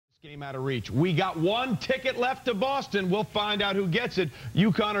Game out of reach. We got one ticket left to Boston. We'll find out who gets it.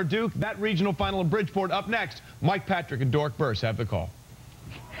 UConn or Duke, that regional final in Bridgeport. Up next, Mike Patrick and Doris Burke have the call.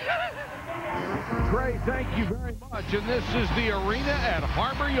 Trey, thank you very much. And this is the arena at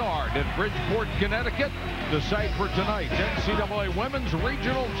Harbor Yard in Bridgeport, Connecticut, the site for tonight's NCAA Women's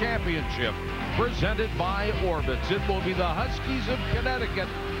Regional Championship, presented by Orbitz. It will be the Huskies of Connecticut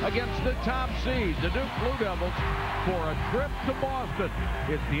against the top seed, the Duke Blue Devils, for a trip to Boston.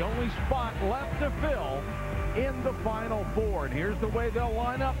 It's the only spot left to fill in the Final Four. And here's the way they'll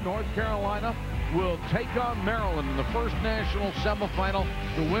line up. North Carolina will take on Maryland in the first national semifinal.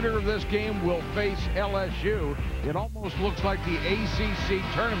 The winner of this game will face LSU. It almost looks like the ACC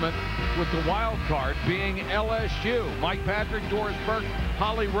tournament with the wild card being LSU. Mike Patrick, Doris Burke,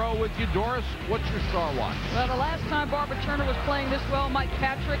 Holly Rowe with you. Doris, what's your star watch? Well, the last time Barbara Turner was playing this well, Mike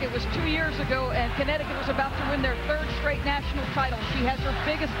Patrick, it was 2 years ago, and Connecticut was about to win their third straight national title. She has her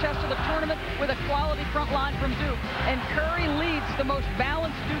biggest test of the tournament with a quality front line from Duke. And Currie leads the most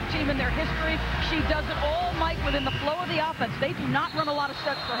balanced Duke team in their history. She does it all, Mike, within the flow of the offense. They do not run a lot of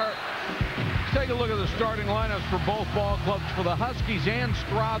sets for her. Take a look at the starting lineups for both ball clubs. For the Huskies, Ann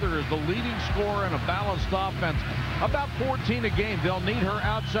Strother is the leading scorer in a balanced offense. About 14 a game. They'll need her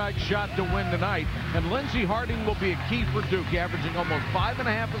outside shot to win tonight. And Lindsey Harding will be a key for Duke, averaging almost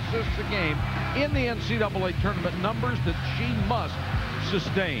 5.5 assists a game in the NCAA tournament, numbers that she must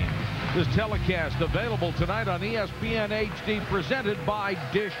sustain. This telecast available tonight on ESPN HD, presented by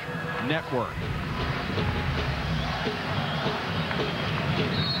Dish Network.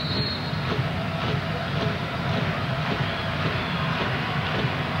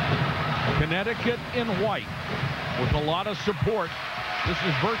 Connecticut in white with a lot of support. This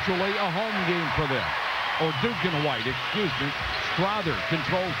is virtually a home game for them. Or Duke in white, excuse me. Strother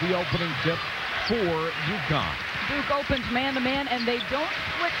controls the opening tip for UConn. Duke opens man-to-man, and they don't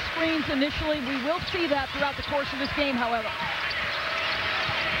switch screens initially. We will see that throughout the course of this game, however.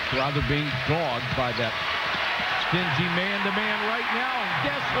 Strother being dogged by that stingy man-to-man right now. And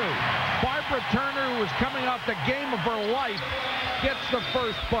guess who? Barbara Turner, who was coming off the game of her life, gets the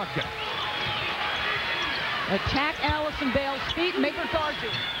first bucket. Attack Alison Bales' feet, make her guard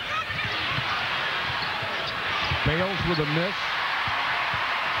you. Bales with a miss.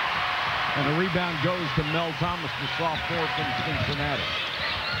 And the rebound goes to Mel Thomas, the sophomore from Cincinnati.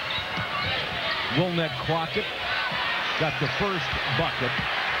 Wilnette Crockett got the first bucket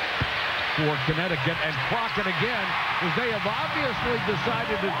for Connecticut, and Crockett again, as they have obviously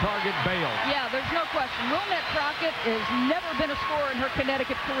decided to target Bales. Yeah, there's no question. Wilnette Crockett has never been a scorer in her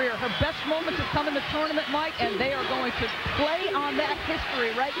Connecticut career. Her best moments have come in the tournament, Mike, and they are going to play on that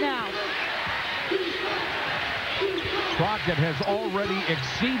history right now. Crockett has already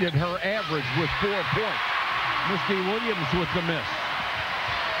exceeded her average with 4 points. Misty Williams with the miss.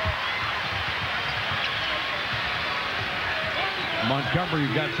 Montgomery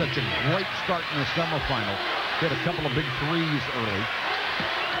got such a great start in the semifinal. Hit a couple of big threes early.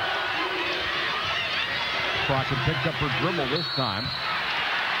 Crockett picked up her dribble this time.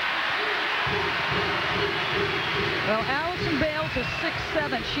 Well, Alison Bales is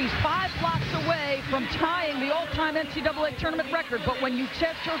 6'7". She's 5 blocks away from tying the all-time NCAA tournament record. But when you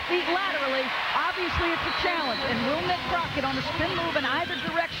test her feet laterally, obviously it's a challenge. And Wilnette Crockett on a spin move in either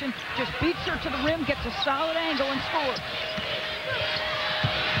direction just beats her to the rim, gets a solid angle, and scores.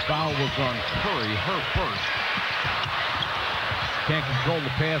 Foul was on Currie, her first. Can't control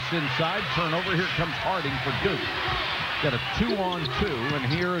the pass inside. Turnover. Here comes Harding for Duke. Got a 2-on-2, and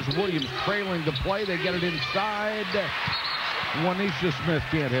here is Williams trailing the play. They get it inside. Juanita Smith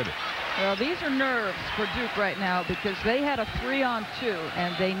can't hit it. Well, these are nerves for Duke right now because they had a 3-on-2,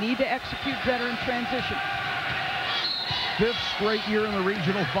 and they need to execute better in transition. 5th straight year in the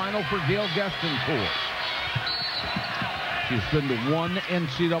regional final for Gail Gestenpool. She's been to 1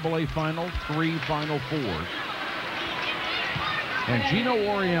 NCAA final, 3 Final Fours. And Gino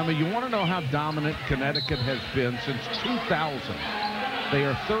Auriemma, you want to know how dominant Connecticut has been since 2000. They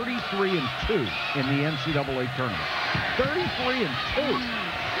are 33-2 in the NCAA tournament. 33-2.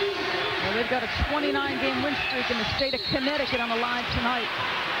 Well, they've got a 29-game win streak in the state of Connecticut on the line tonight.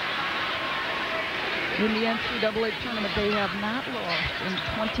 In the NCAA tournament, they have not lost in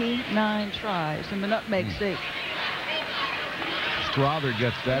 29 tries in the nutmeg state. Strother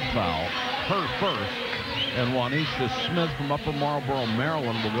gets that foul, her first. And Juanita Smith from Upper Marlboro,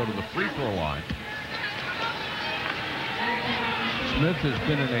 Maryland, will go to the free throw line. Smith has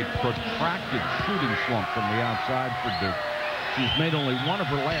been in a protracted shooting slump from the outside for Duke. She's made only one of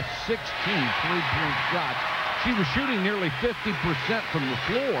her last 16 three-point shots. She was shooting nearly 50% from the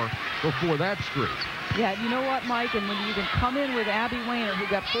floor before that streak. Yeah, you know what, Mike? And when you can come in with Abby Weiner, who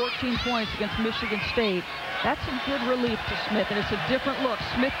got 14 points against Michigan State, that's a good relief to Smith, and it's a different look.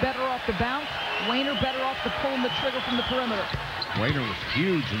 Smith better off the bounce, Weiner better off the pulling the trigger from the perimeter. Weiner was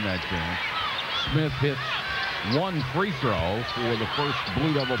huge in that game. Smith hits one free throw for the first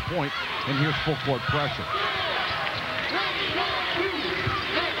Blue Devil point, and here's full court pressure.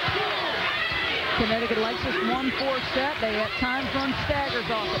 Connecticut likes this 1-4 set. They at times run staggers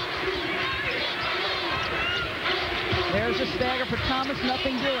off it. There's a stagger for Thomas,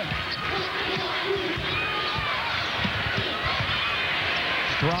 nothing doing.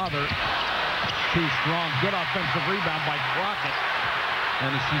 Strother, too strong. Good offensive rebound by Crockett.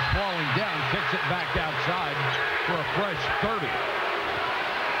 And as she's falling down, kicks it back outside for a fresh 30.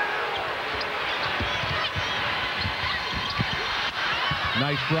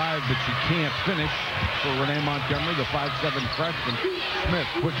 Nice drive, but she can't finish for Renee Montgomery, the 5'7" freshman. Smith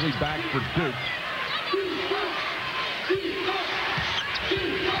quickly back for Duke.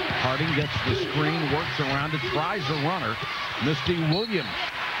 Harding gets the screen, works around it, tries a runner. Misty Williams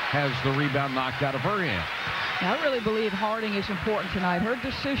has the rebound knocked out of her hand. I really believe Harding is important tonight. Her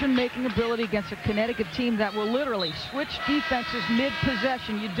decision-making ability against a Connecticut team that will literally switch defenses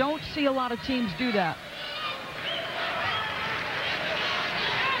mid-possession. You don't see a lot of teams do that.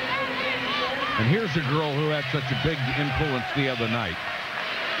 And here's a girl who had such a big influence the other night.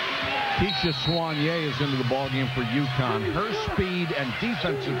 Keisha Soignier is into the ballgame for UConn. Her speed and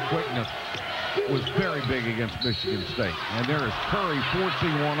defensive quickness was very big against Michigan State. And there is Currie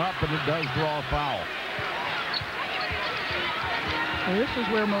forcing one up, and it does draw a foul. Well, this is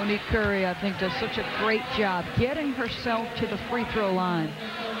where Monique Currie, I think, does such a great job getting herself to the free throw line.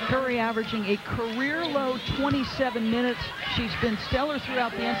 Currie averaging a career-low 27 minutes. She's been stellar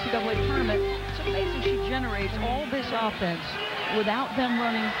throughout the NCAA tournament. It's amazing she generates all this offense without them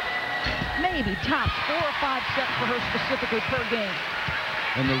running maybe tops 4 or 5 sets for her specifically per game.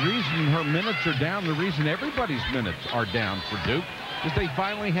 And the reason her minutes are down, the reason everybody's minutes are down for Duke, is they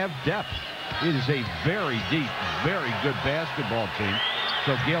finally have depth. It is a very deep, very good basketball team.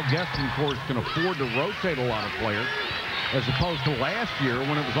 So Gail Geston, of course, can afford to rotate a lot of players, as opposed to last year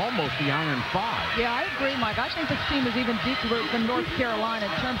when it was almost the Iron Five. Yeah, I agree, Mike. I think this team is even deeper than North Carolina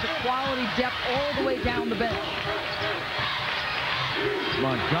in terms of quality depth all the way down the bench.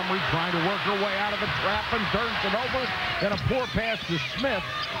 Montgomery trying to work her way out of the trap and turns it over. And a poor pass to Smith,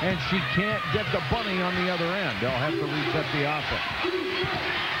 and she can't get the bunny on the other end. They'll have to reset the offense.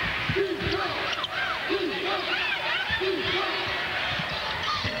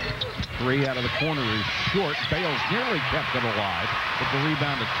 Three out of the corner is short. Bales nearly kept it alive, but the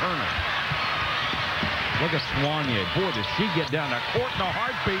rebound to Turner. Look at Soignier. Boy, does she get down that court in a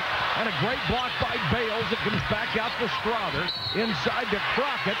heartbeat. And a great block by Bales. It comes back out to Strother. Inside to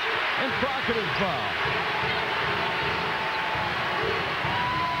Crockett. And Crockett is fouled.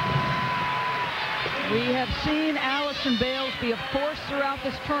 We have seen Alison Bales be a force throughout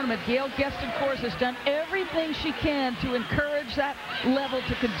this tournament. Gail Geston, of course, has done everything she can to encourage that level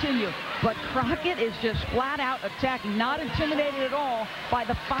to continue. But Crockett is just flat out attacking, not intimidated at all by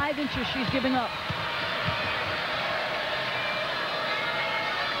the 5 inches she's giving up.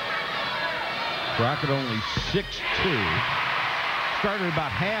 Crockett only 6'2". Started about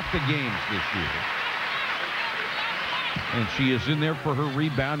half the games this year. And she is in there for her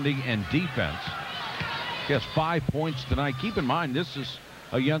rebounding and defense. She has 5 points tonight. Keep in mind, this is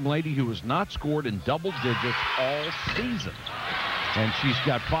a young lady who has not scored in double digits all season. And she's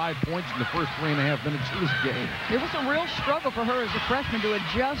got 5 points in the first 3.5 minutes of this game. It was a real struggle for her as a freshman to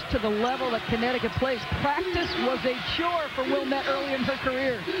adjust to the level that Connecticut plays. Practice was a chore for Wilmette early in her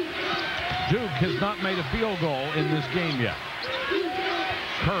career. Duke has not made a field goal in this game yet.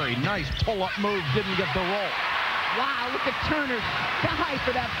 Currie, nice pull-up move, didn't get the roll. Wow, look at Turner's die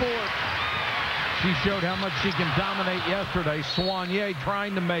for that board. She showed how much she can dominate yesterday. Soignier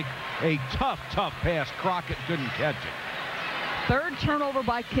trying to make a tough pass. Crockett couldn't catch it. Third turnover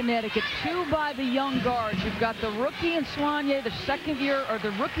by Connecticut, 2 by the young guards. You've got the rookie in Soignier, the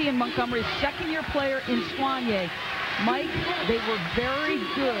the rookie in Montgomery, second-year player in Soignier. Mike, they were very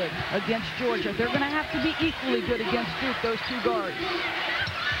good against Georgia. They're going to have to be equally good against Duke, those 2 guards.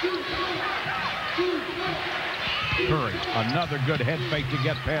 Currie, another good head fake to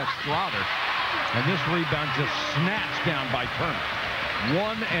get past Strother. And this rebound just snatched down by Turner.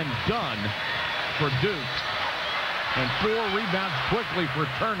 1 and done for Duke. And 4 rebounds quickly for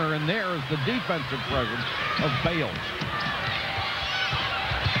Turner. And there is the defensive presence of Bales.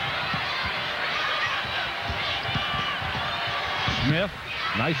 Smith,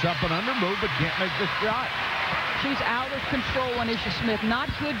 nice up and under move, but can't make the shot. She's out of control, Anisha Smith. Not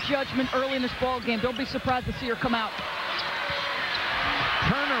good judgment early in this ball game. Don't be surprised to see her come out.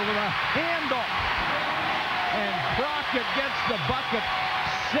 Turner with a handoff. And Crockett gets the bucket.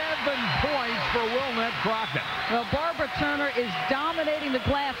 7 points for Wilnette Crockett. Well, Barbara Turner is dominating the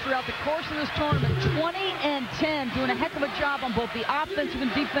glass throughout the course of this tournament. 20 and 10, doing a heck of a job on both the offensive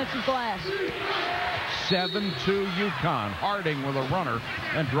and defensive glass. 7-2 UConn. Harding with a runner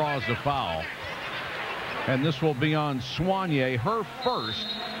and draws the foul. And this will be on Soignier, her first.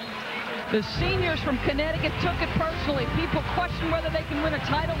 The seniors from Connecticut took it personally. People question whether they can win a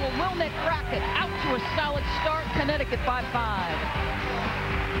title. Well, Wilnette Crockett out to a solid start. Connecticut 5-5.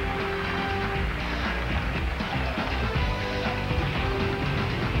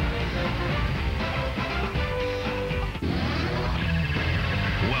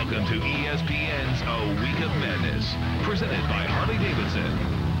 Welcome to ESPN's A Week of Madness, presented by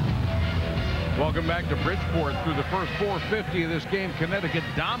Harley-Davidson. Welcome back to Bridgeport through the first 4:50 of this game. Connecticut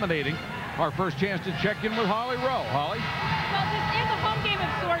dominating. Our first chance to check in with Holly Rowe. Holly? Well, this is a home game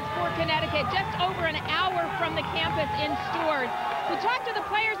of sorts for Connecticut, just over an hour from the campus in Stuart. We talked to the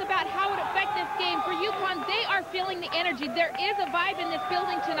players about how it would affect this game. For UConn, they are feeling the energy. There is a vibe in this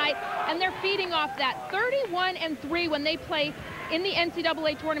building tonight, and they're feeding off that. 31-3 when they play in the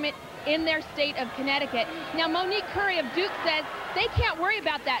NCAA tournament in their state of Connecticut. Now, Monique Currie of Duke says they can't worry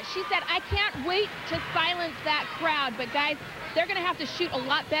about that. She said, I can't wait to silence that crowd. But, guys, they're going to have to shoot a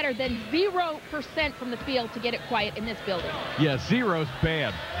lot better than 0% from the field to get it quiet in this building. Yeah, 0's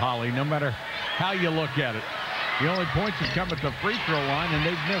bad, Holly, no matter how you look at it. The only points have come at the free throw line, and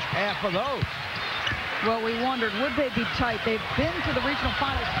they've missed half of those. Well, we wondered, would they be tight? They've been to the regional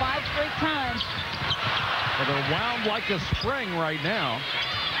finals 5 straight times. But they're wound like a spring right now.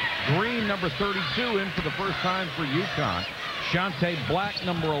 Green, number 32, in for the first time for UConn. Shante Black,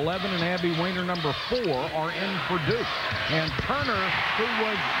 number 11, and Abby Weiner, number 4, are in for Duke. And Turner, who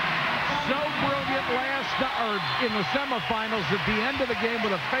was so brilliant in the semifinals at the end of the game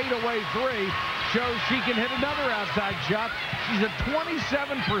with a fadeaway 3, shows she can hit another outside shot. She's a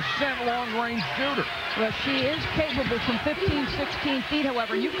 27% long-range shooter. Well, she is capable from 15, 16 feet,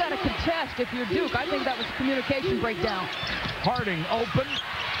 however. You've got to contest if you're Duke. I think that was a communication breakdown. Harding open.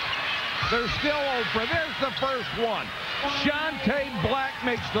 They're still open. There's the first one. Shante Black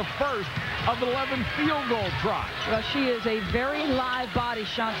makes the first of 11 field goal tries. Well, she is a very live body,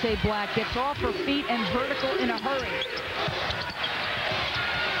 Shante Black. Gets off her feet and vertical in a hurry.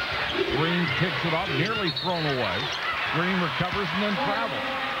 Green kicks it off, nearly thrown away. Green recovers and then travels.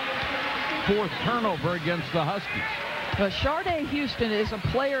 4th turnover against the Huskies. Sharday Houston is a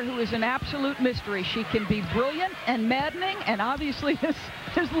player who is an absolute mystery. She can be brilliant and maddening, and obviously his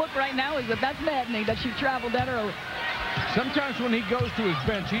look right now is that's maddening that she traveled that early. Sometimes when he goes to his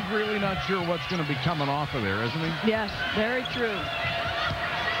bench, he's really not sure what's going to be coming off of there, isn't he? Yes, very true.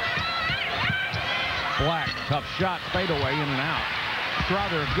 Black, tough shot, fade away, in and out.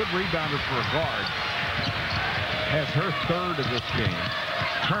 Strother, a good rebounder for a guard. Has her 3rd of this game.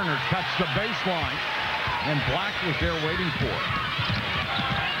 Turner cuts the baseline, and Black was there waiting for it.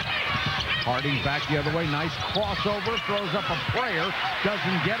 Harding back the other way. Nice crossover. Throws up a prayer.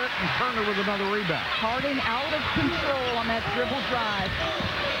 Doesn't get it. And Turner with another rebound. Harding out of control on that dribble drive.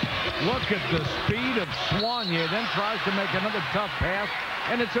 Look at the speed of Soignier. Then tries to make another tough pass.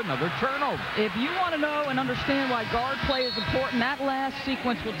 And it's another turnover. If you want to know and understand why guard play is important, that last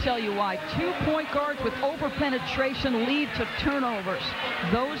sequence will tell you why. 2-point guards with over-penetration lead to turnovers.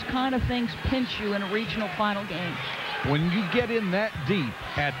 Those kind of things pinch you in a regional final game. When you get in that deep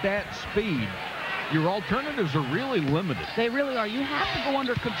at that speed, your alternatives are really limited. They really are. You have to go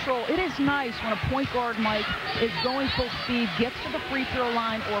under control. It is nice when a point guard, Mike, is going full speed, gets to the free throw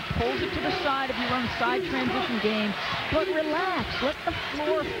line, or pulls it to the side if you run a side transition game. But relax. Let the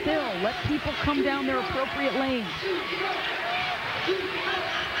floor fill. Let people come down their appropriate lanes.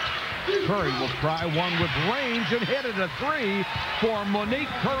 Curry will try one with range and hit it a 3 for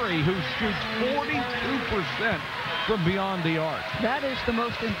Monique Currie, who shoots 42% from beyond the arc. That is the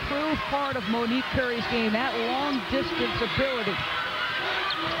most improved part of Monique Currie's game, that long distance ability.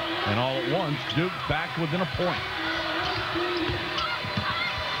 And all at once, Duke back within a point.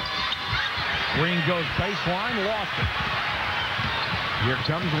 Green goes baseline, lost it. Here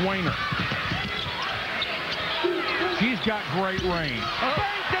comes Weiner. She's got great range.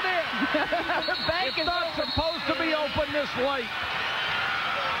 Banked it in! Bank it's not supposed to be open this late.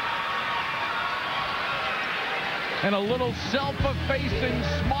 And a little self-effacing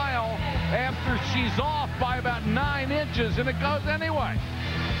smile after she's off by about 9 inches, and it goes anyway.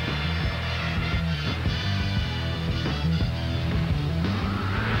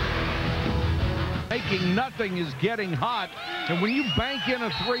 Make thinking nothing is getting hot. And when you bank in a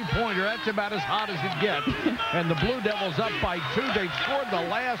three-pointer, that's about as hot as it gets. And the Blue Devils up by 2. They've scored the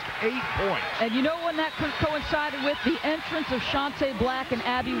last 8 points. And you know when that coincided with the entrance of Shante Black and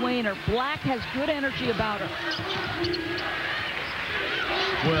Abby Weiner. Black has good energy about her.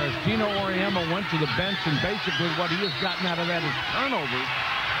 Whereas Gino Auriemma went to the bench, and basically what he has gotten out of that is turnovers.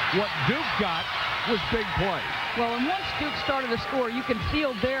 What Duke got was big play. Well, and once Duke started to score, you can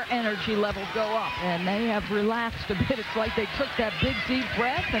feel their energy level go up, and they have relaxed a bit. It's like they took that big, deep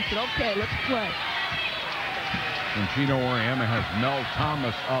breath and said, okay, let's play. And Gino Auriemma has Mel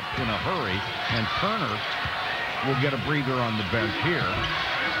Thomas up in a hurry, and Turner will get a breather on the bench here.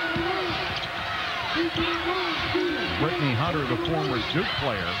 Brittany Hunter, the former Duke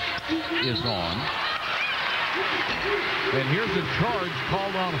player, is on. And here's a charge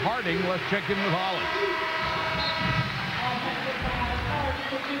called on Harding. Let's check in with Hollis.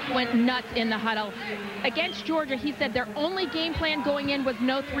 Went nuts in the huddle. Against Georgia, he said their only game plan going in was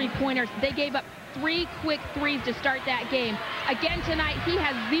no three-pointers. They gave up 3 quick threes to start that game. Again tonight, he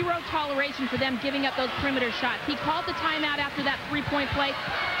has zero toleration for them giving up those perimeter shots. He called the timeout after that three-point play,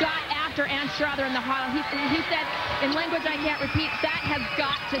 got after Ann Strother in the huddle. He said, in language I can't repeat, that has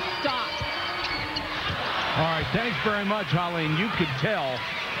got to stop. All right, thanks very much, Holly. And you could tell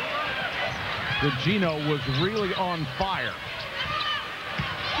that Gino was really on fire.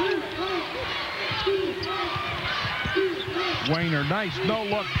 Weiner, nice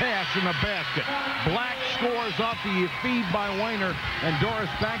no-look pass in the basket. Black scores off the feed by Weiner. And Doris,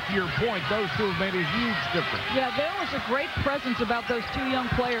 back to your point, those two have made a huge difference. Yeah, there was a great presence about those two young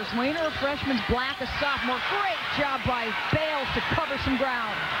players. Weiner, a freshman, Black, a sophomore. Great job by Bales to cover some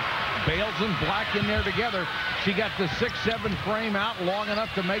ground. Bales and Black in there together. She got the 6'7" frame out long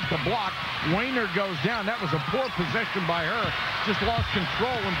enough to make the block. Weiner goes down. That was a poor possession by her. Just lost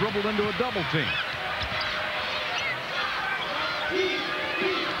control and dribbled into a double team.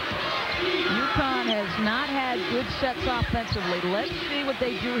 UConn has not had good sets offensively. Let's see what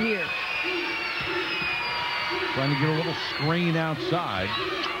they do here. Trying to get a little screen outside.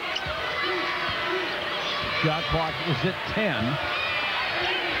 Shot clock was at 10.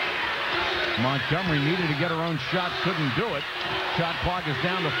 Montgomery needed to get her own shot, couldn't do it. Shot clock is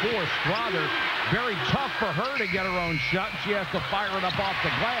down to 4. Strother, very tough for her to get her own shot. She has to fire it up off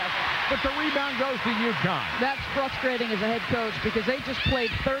the glass, but the rebound goes to UConn. That's frustrating as a head coach because they just played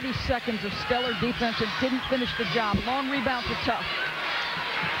 30 seconds of stellar defense and didn't finish the job. Long rebounds are tough.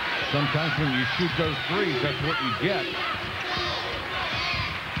 Sometimes when you shoot those threes, that's what you get.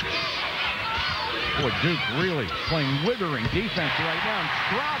 Boy, Duke really playing withering defense right now. And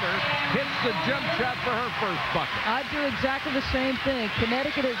Strother hits the jump shot for her first bucket. I do exactly the same thing.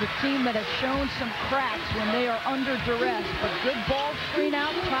 Connecticut is a team that has shown some cracks when they are under duress. But good ball screen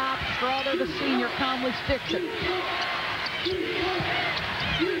out top. Strother, the senior, calmly sticks it.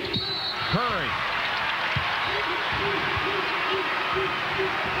 Currie.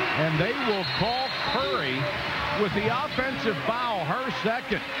 And they will call Currie with the offensive foul, her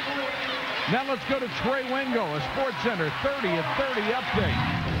second. Now let's go to Trey Wingo, a SportsCenter 30 at 30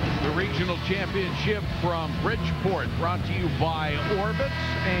 update. The regional championship from Bridgeport brought to you by Orbitz,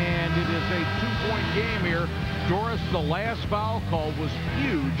 and it is a 2-point game here. Doris, the last foul call was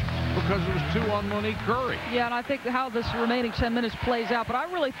huge because it was 2 on Monique Currie. Yeah, and I think how this remaining 10 minutes plays out, but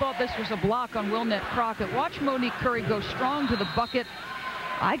I really thought this was a block on Wilnette Crockett. Watch Monique Currie go strong to the bucket.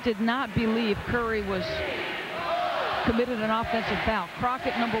 I did not believe Currie was committed an offensive foul.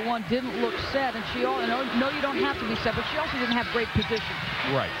 Crockett, number 1, didn't look set, and she, no, you don't have to be set, but she also didn't have great position.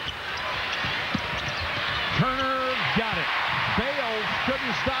 Right. Turner got it. Bales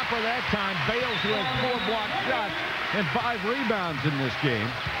couldn't stop her that time. Bales with 4 block shots and 5 rebounds in this game.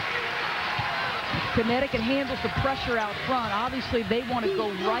 Connecticut handles the pressure out front. Obviously, they want to go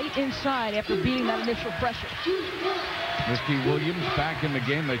right inside after beating that initial pressure. Misty Williams back in the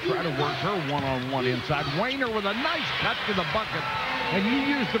game. They try to work her one-on-one inside. Weiner with a nice cut to the bucket. And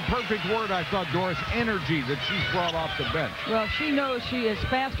you used the perfect word, I thought, Doris, energy that she's brought off the bench. Well, she knows she is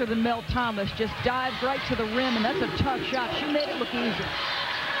faster than Mel Thomas. Just dives right to the rim, and that's a tough shot. She made it look easy.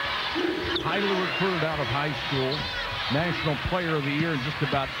 Highly recruited out of high school. National Player of the Year in just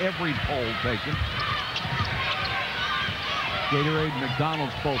about every poll taken. Gatorade and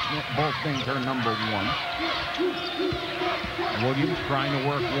McDonald's both named her number 1. Williams trying to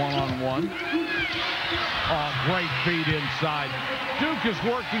work one-on-one. Oh, great feed inside. Duke is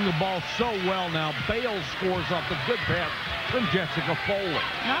working the ball so well now. Bales scores off the good pass from Jessica Foley.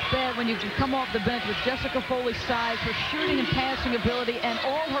 Not bad when you can come off the bench with Jessica Foley's size, her shooting and passing ability, and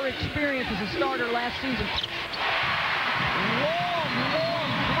all her experience as a starter last season.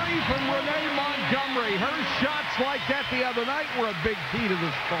 Long from Renee Montgomery. Her shots like that the other night were a big key to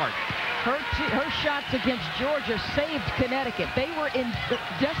the start. Her shots against Georgia saved Connecticut. They were in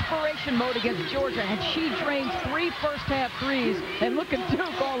desperation mode against Georgia, and she drained 3 first-half threes. And look at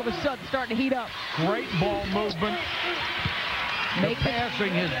Duke all of a sudden starting to heat up. Great ball movement. The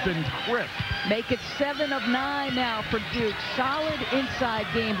passing has been crisp. Make it 7 of 9 now for Duke. Solid inside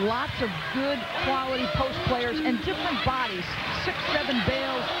game. Lots of good quality post players and different bodies. 6'7"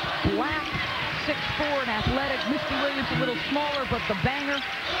 Bales, Black, 6'4" and athletic. Misty Williams a little smaller, but the banger.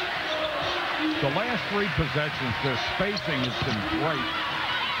 The last 3 possessions, their spacing has been great.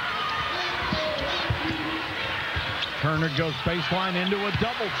 Turner goes baseline into a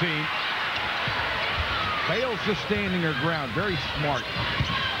double team. Bales is standing her ground. Very smart.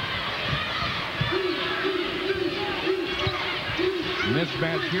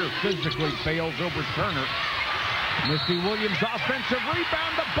 Mismatch here physically. Bales over Turner. Misty Williams offensive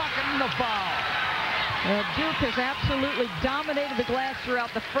rebound, the bucket, and the foul. Duke has absolutely dominated the glass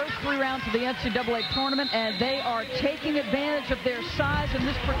throughout the first 3 rounds of the NCAA tournament, and they are taking advantage of their size in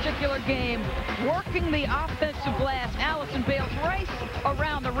this particular game, working the offensive glass. Alison Bales race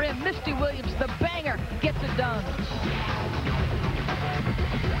around the rim. Misty Williams, the banger, gets it done.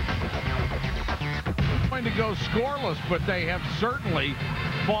 Going to go scoreless, but they have certainly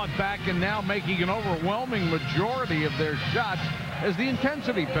fought back and now making an overwhelming majority of their shots as the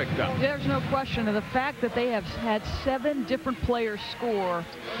intensity picked up. There's no question of the fact that they have had 7 different players score.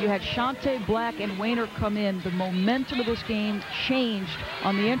 You had Shante, Black, and Wayner come in. The momentum of this game changed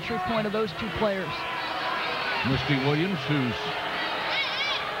on the entry point of those 2 players. Misty Williams, whose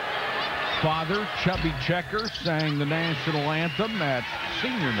father, Chubby Checker, sang the national anthem at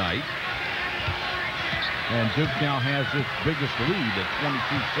senior night. And Duke now has its biggest lead at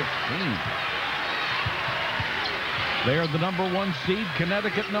 22-16. They are the #1 seed,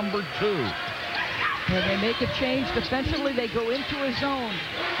 Connecticut #2. When they make a change defensively, they go into a zone.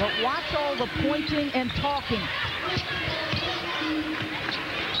 But watch all the pointing and talking.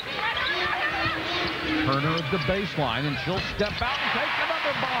 Turner at the baseline, and she'll step out and take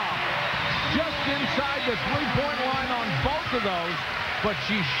another ball. Just inside the 3-point line on both of those, but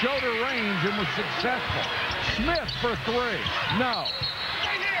she showed her range and was successful. Smith for 3. No.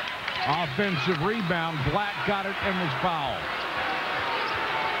 Offensive rebound. Black got it and was fouled.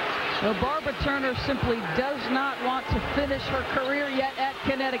 Well, Barbara Turner simply does not want to finish her career yet at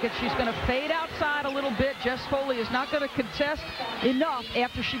Connecticut. She's going to fade outside a little bit. Jess Foley is not going to contest enough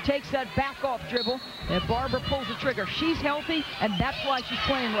after she takes that back-off dribble. And Barbara pulls the trigger. She's healthy, and that's why she's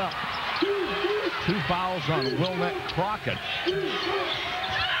playing well. 2 fouls on Wilnette Crockett.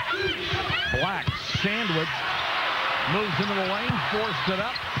 Black sandwich. Moves into the lane, forced it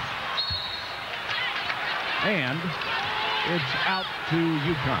up. And it's out to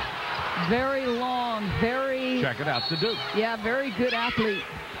UConn. Very long, very... Check it out to Duke. Yeah, very good athlete.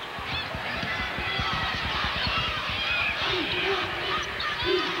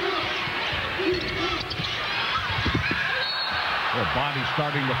 The body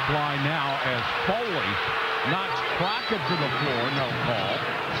starting to fly now as Foley knocks Crockett to the floor. No call.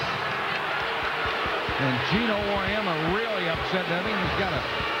 And Gino Oriema really upset. I think he's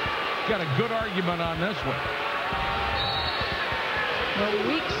got a good argument on this one. The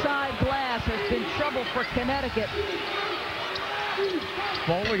weak side glass has been trouble for Connecticut.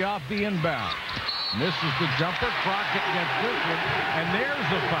 Foley off the inbound. Misses the jumper. Crockett gets this one. And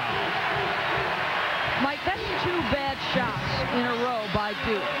there's a foul. Mike, that's 2 bad shots in a row by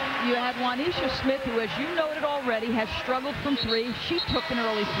Duke. You had Juanisha Smith, who, as you noted already, has struggled from 3. She took an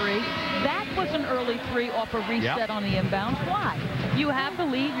early 3. That was an early 3 off a reset on the inbound. Why? You have the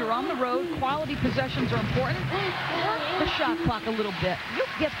lead. You're on the road. Quality possessions are important. Work the shot clock a little bit. You'll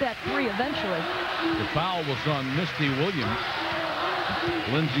get that 3 eventually. The foul was on Misty Williams.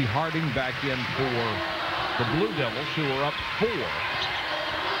 Lindsey Harding back in for the Blue Devils, who are up 4.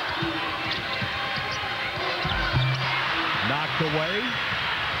 Knocked away.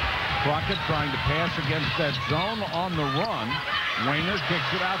 Crockett trying to pass against that zone on the run. Wayner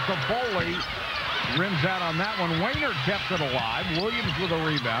kicks it out to Foley. Rims out on that one. Wayner kept it alive. Williams with a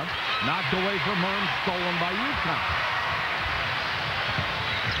rebound. Knocked away from her and stolen by UConn.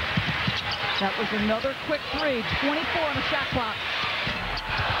 That was another quick 3. 24 on the shot clock.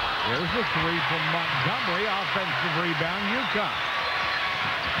 There's the 3 from Montgomery. Offensive rebound, UConn.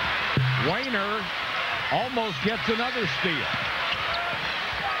 Wayner almost gets another steal.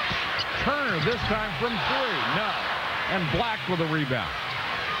 Turner this time from 3. No. And Black with a rebound.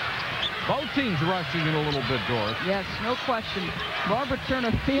 Both teams rushing it a little bit, Doris. Yes, no question. Barbara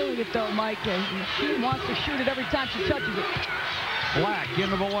Turner feeling it, though, Mike. She wants to shoot it every time she touches it. Black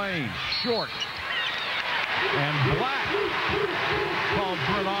into the lane. Short. And Black called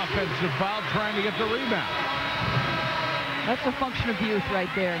for an offensive foul trying to get the rebound. That's a function of youth right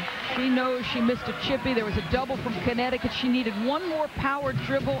there. She knows she missed a chippy. There was a double from Connecticut. She needed one more power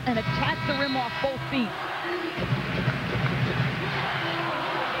dribble and attack the rim off both feet.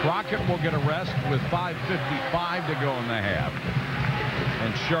 Crockett will get a rest with 5:55 to go in the half.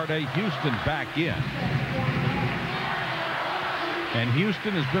 And Sharday Houston back in. And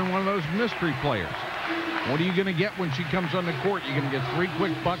Houston has been one of those mystery players. What are you going to get when she comes on the court? You're going to get 3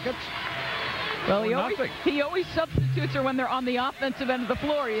 quick buckets? Well, he always substitutes her when they're on the offensive end of the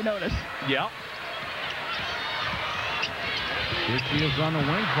floor, you notice. Yep. Here she is on the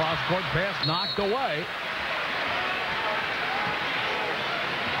wing. Cross-court pass knocked away.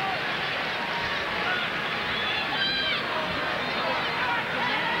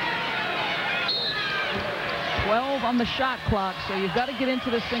 On the shot clock, so you've got to get into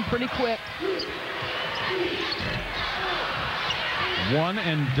this thing pretty quick. One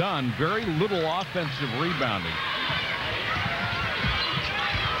and done. Very little offensive rebounding.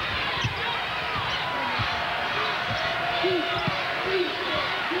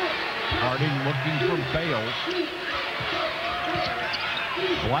 Harding looking for Bales.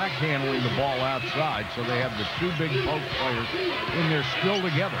 Black handling the ball outside, so they have the 2 big post players in there still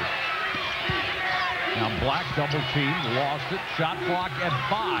together. Now Black double team, lost it. Shot clock at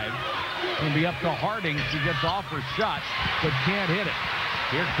 5. Going to be up to Harding. She gets off her shot, but can't hit it.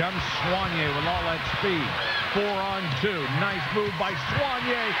 Here comes Soignier with all that speed. 4-on-2. Nice move by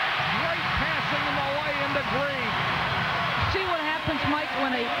Soignier. Great passing in the lay into Green. See what happens, Mike,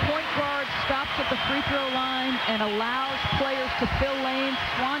 when a point guard stops at the free throw line and allows players to fill lanes.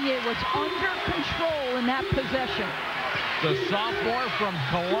 Soignier was under control in that possession. The sophomore from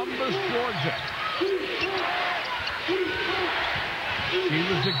Columbus, Georgia. She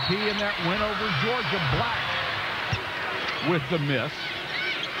was the key in that win over Georgia. Black with the miss,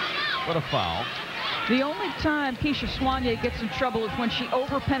 but a foul. The only time Keisha Soignier gets in trouble is when she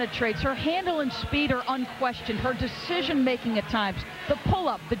over-penetrates. Her handle and speed are unquestioned. Her decision-making at times, the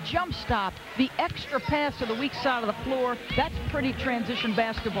pull-up, the jump stop, the extra pass to the weak side of the floor, that's pretty transition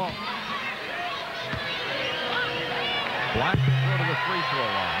basketball. Black will go to the free throw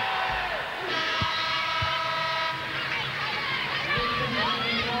line.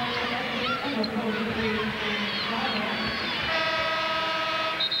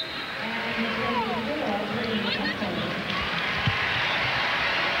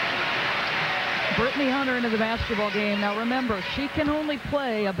 Brittany Hunter into the basketball game. Now remember, she can only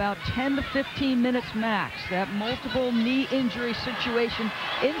play about 10 to 15 minutes max. That multiple knee injury situation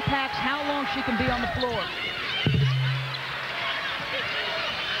impacts how long she can be on the floor.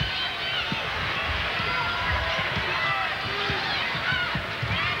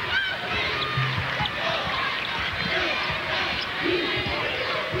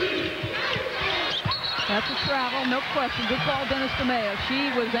 That's a travel, no question. Good call, Dennis DeMeo.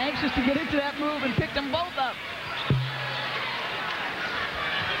 She was anxious to get into that move and picked them both up.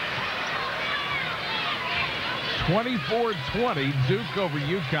 (24-20) Duke over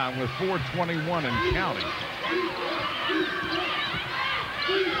UConn with 4:21 and counting.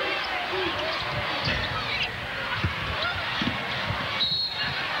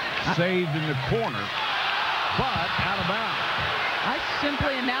 Saved in the corner, but out of bounds.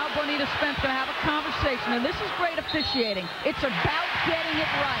 And now Bonita Spence going to have a conversation, and this is great officiating. It's about getting it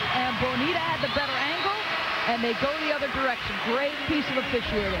right, and Bonita had the better angle, and they go the other direction. Great piece of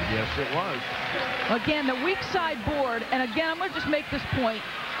officiating. Yes, it was. Again, the weak side board, and again, I'm going to just make this point.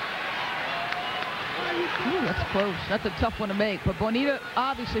 Ooh, that's close. That's a tough one to make, but Bonita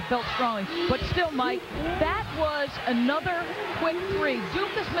obviously felt strongly. But still, Mike, that was another quick 3. Duke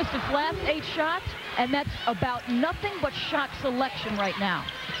has missed its last 8 shots, and that's about nothing but shot selection right now.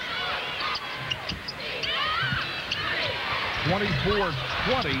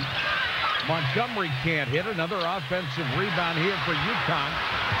 24-20. Montgomery can't hit. Another offensive rebound here for UConn.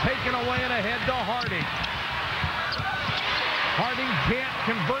 Taken away and ahead to Harding. Harding can't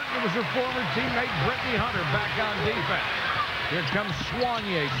convert. It was her former teammate Brittany Hunter back on defense. Here comes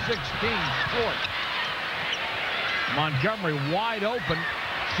Soignier, 16, short. Montgomery wide open.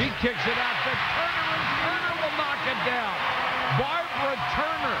 She kicks it out to Turner, and Turner will knock it down. Barbara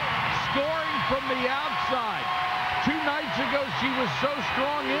Turner scoring from the outside. 2 nights ago, she was so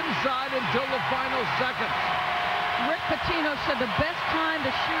strong inside until the final seconds. Rick Pitino said the best time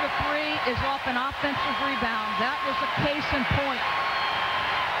to shoot a 3 is off an offensive rebound. That was a case in point.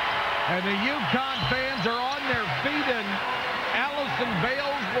 And the UConn fans are on their feet, and Alison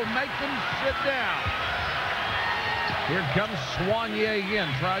Bales will make them sit down. Here comes Soignier again.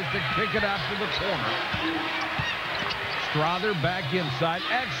 Tries to kick it out to the corner. Strother back inside.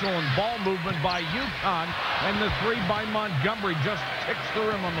 Excellent ball movement by UConn. And the three by Montgomery just ticks the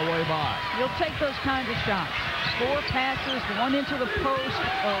rim on the way by. You'll take those kinds of shots. 4 passes, 1 into the post,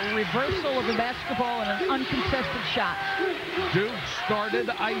 a reversal of the basketball, and an uncontested shot. Duke started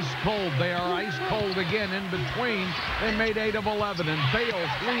ice cold. They are ice cold again in between. They made 8 of 11, and Bales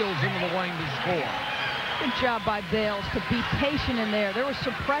wheels into the lane to score. Good job by Bales to be patient in there. There was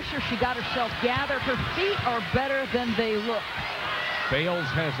some pressure. She got herself gathered. Her feet are better than they look. Bales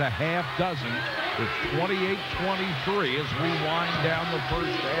has a half dozen. It's 28-23 as we wind down the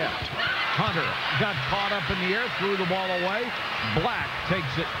first half. Hunter got caught up in the air, threw the ball away. Black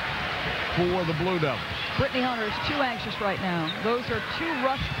takes it for the Blue Devils. Brittany Hunter is too anxious right now. Those are 2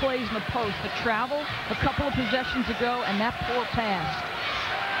 rush plays in the post. The travel a couple of possessions ago, and that poor pass.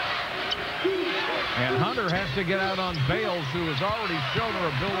 And Hunter has to get out on Bales, who has already shown her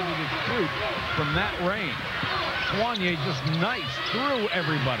ability to shoot from that range. Soignier just nice through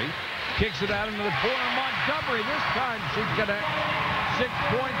everybody. Kicks it out into the corner. Montgomery, this time she connects. 6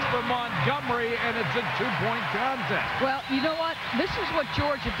 points for Montgomery, and it's a 2-point contest. Well, you know what? This is what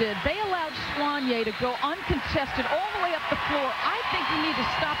Georgia did. They allowed Soignier to go uncontested all the way up the floor. I think we need to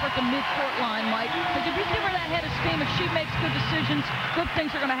stop her at the midcourt line, Mike, because if you give her that head of steam, if she makes good decisions, good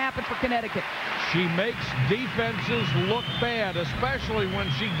things are going to happen for Connecticut. She makes defenses look bad, especially when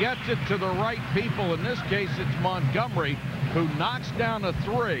she gets it to the right people. In this case, it's Montgomery, who knocks down a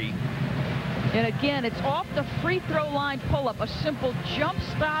 3. And again, it's off the free throw line pull-up, a simple jump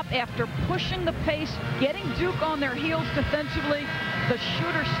stop after pushing the pace, getting Duke on their heels defensively. The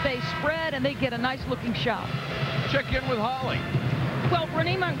shooters stay spread, and they get a nice-looking shot. Check in with Holly. Well,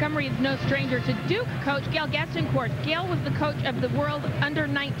 Renee Montgomery is no stranger to Duke coach Gail Gassencourt. Gail was the coach of the World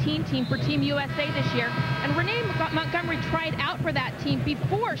Under-19 team for Team USA this year, and Renee Montgomery tried out for that team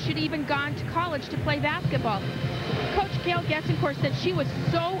before she'd even gone to college to play basketball. Coach Gail Gassencourt said she was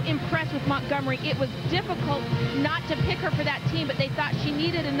so impressed with Montgomery, it was difficult not to pick her for that team, but they thought she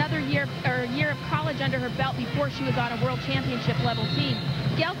needed another year of college under her belt before she was on a world championship level team.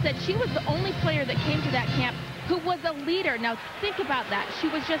 Gail said she was the only player that came to that camp who was a leader. Now think about that. She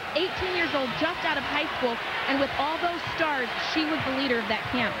was just 18 years old, just out of high school, and with all those stars, she was the leader of that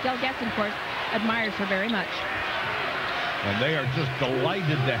camp. Gail Gassencourt admires her very much. And they are just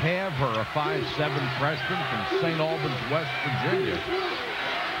delighted to have her, a 5'7" freshman from St. Albans, West Virginia.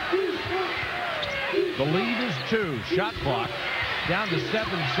 The lead is 2. Shot clock down to 7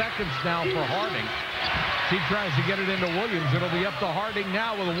 seconds now for Harding. She tries to get it into Williams. It'll be up to Harding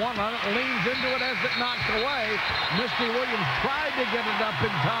now with 1 on it. Leans into it as it knocked away. Misty Williams tried to get it up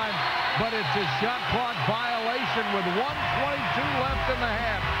in time, but it's a shot clock violation with 1:22 left in the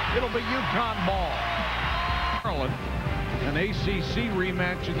half. It'll be UConn ball. Maryland. An ACC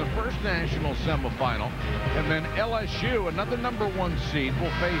rematch in the first national semifinal, and then LSU, another #1 seed,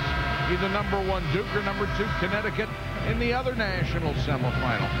 will face either #1 Duke or #2 Connecticut in the other national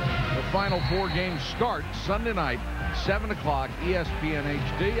semifinal. The final 4 games start Sunday night, 7 o'clock, ESPN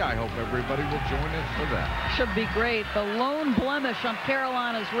HD. I hope everybody will join us for that. Should be great. The lone blemish on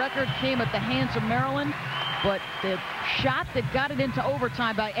Carolina's record came at the hands of Maryland. But the shot that got it into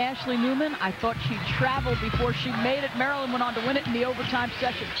overtime by Ashley Newman, I thought she traveled before she made it. Maryland went on to win it in the overtime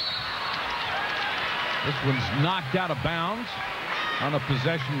session. This one's knocked out of bounds on a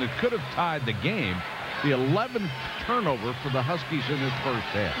possession that could have tied the game. The 11th turnover for the Huskies in this first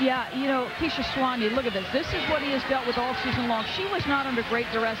half. Yeah, you know, Keisha Soignier, look at this. This is what he has dealt with all season long. She was not under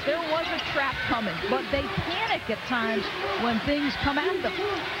great duress. There was a trap coming, but they panic at times when things come at them.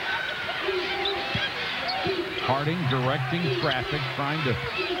 Harding directing traffic, trying to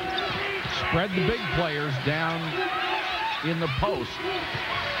spread the big players down in the post.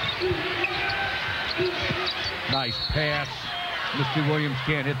 Nice pass. Misty Williams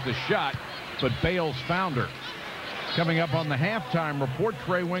can't hit the shot, but Bales found her. Coming up on the halftime report,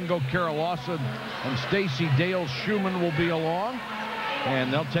 Trey Wingo, Kara Lawson, and Stacey Dale Schumann will be along,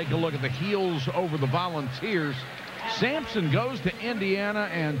 and they'll take a look at the heels over the Volunteers. Sampson goes to Indiana,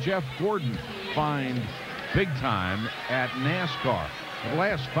 and Jeff Gordon fined big time at NASCAR. The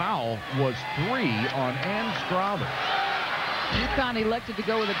last foul was 3 on Ann Strother. UConn elected to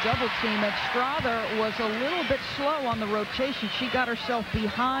go with a double team, and Strother was a little bit slow on the rotation. She got herself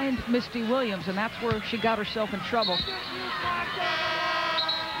behind Misty Williams, and that's where she got herself in trouble.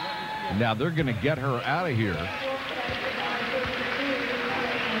 Now they're going to get her out of here.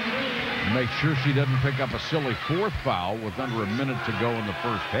 Make sure she doesn't pick up a silly 4th foul with under a minute to go in the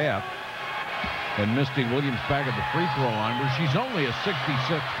first half. And Misty Williams back at the free throw line, where she's only a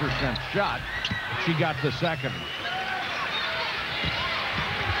 66% shot. She got the second.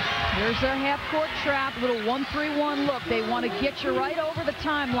 Here's their half-court trap, little 1-3-1 look. They want to get you right over the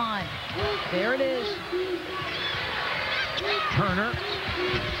timeline. There it is. Turner.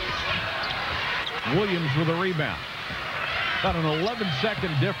 Williams with a rebound. About an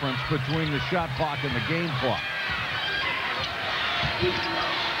 11-second difference between the shot clock and the game clock.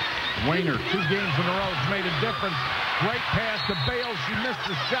 Weiner, 2 games in a row, has made a difference. Great pass to Bales. She missed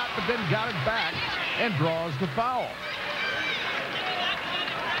the shot, but then got it back and draws the foul.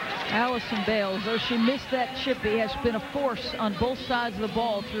 Alison Bales, though she missed that chippy, has been a force on both sides of the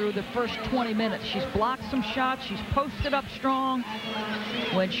ball through the first 20 minutes. She's blocked some shots. She's posted up strong.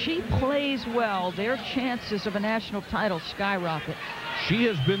 When she plays well, their chances of a national title skyrocket. She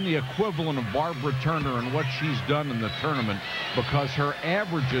has been the equivalent of Barbara Turner in what she's done in the tournament because her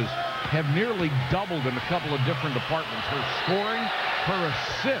averages have nearly doubled in a couple of different departments. Her scoring, her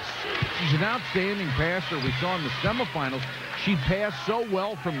assists. She's an outstanding passer. We saw in the semifinals, she passed so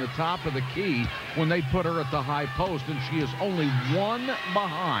well from the top of the key when they put her at the high post, and she is only 1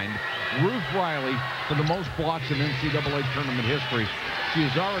 behind Ruth Riley for the most blocks in NCAA tournament history. She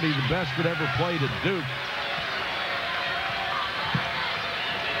is already the best that ever played at Duke.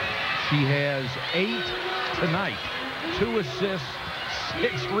 She has 8 tonight, 2 assists,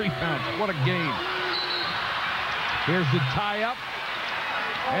 6 rebounds. What a game. Here's the tie-up,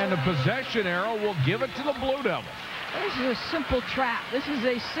 and the possession arrow will give it to the Blue Devils. This is a simple trap. This is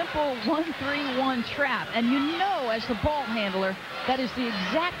a simple 1-3-1 trap. And you know, as the ball handler, that is the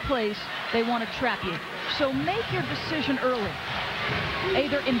exact place they want to trap you. So make your decision early.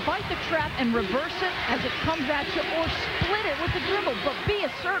 Either invite the trap and reverse it as it comes at you, or split it with the dribble, but be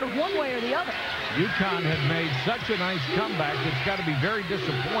assertive one way or the other. UConn had made such a nice comeback. It's got to be very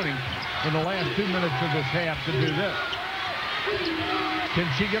disappointing in the last 2 minutes of this half to do this. Can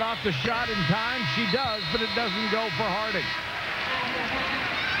she get off the shot in time? She does, but it doesn't go for Harding.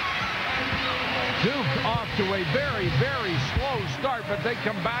 Duke off to a very, very slow start, but they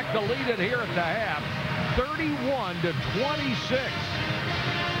come back to lead it here at the half, 31-26.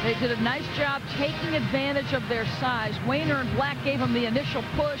 They did a nice job taking advantage of their size. Weiner and Black gave them the initial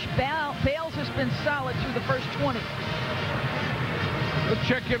push. Bales has been solid through the first 20. Let's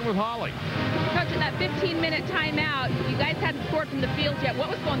check in with Holly. Coach, in that 15-minute timeout, you guys hadn't scored from the field yet. What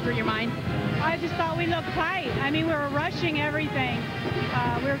was going through your mind? I just thought we looked tight. I mean, we were rushing everything.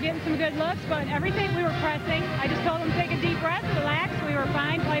 We were getting some good looks, but everything we were pressing. I just told them to take a deep breath, relax. We were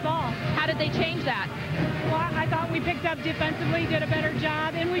fine, play ball. How did they change that? Well, I thought we picked up defensively, did a better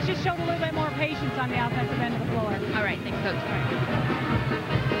job, and we just showed a little bit more patience on the offensive end of the floor. All right, thanks, Coach.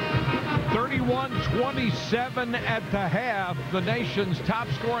 31-27 at the half. The nation's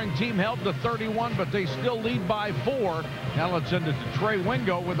top-scoring team held to 31, but they still lead by 4. Now let's send it to Trey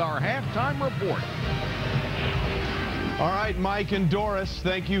Wingo with our halftime report. All right, Mike and Doris,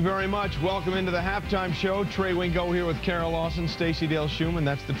 thank you very much. Welcome into the halftime show. Trey Wingo here with Carol Lawson, Stacey Dale Schumann.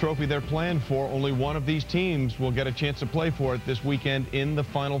 That's the trophy they're playing for. Only one of these teams will get a chance to play for it this weekend in the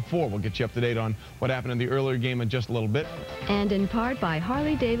Final Four. We'll get you up to date on what happened in the earlier game in just a little bit. And in part by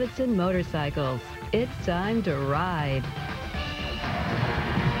Harley-Davidson Motorcycles. It's time to ride.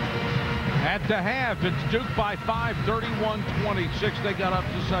 At the half, it's Duke by 5, 31-26. They got up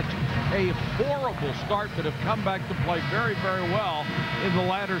to such a horrible start, but have come back to play very, very well in the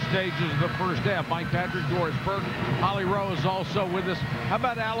latter stages of the first half. Mike Patrick, Doris Burke, Holly Rowe is also with us. How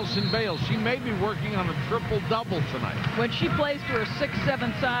about Alison Bales? She may be working on a triple-double tonight. When she plays to her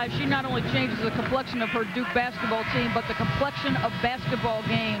 6'7" size, she not only changes the complexion of her Duke basketball team, but the complexion of basketball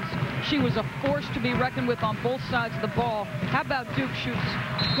games. She was a force to be reckoned with on both sides of the ball. How about Duke shoots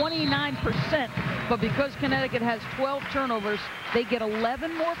 29%, but because Connecticut has 12 turnovers, they get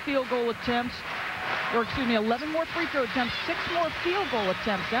 11 more field goal attempts, or excuse me, 11 more free throw attempts, 6 more field goal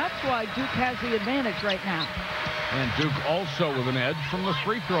attempts. That's why Duke has the advantage right now. And Duke also with an edge from the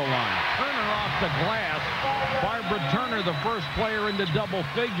free throw line. Turner off the glass. Barbara Turner, the first player into double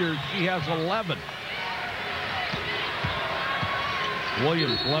figures. She has 11.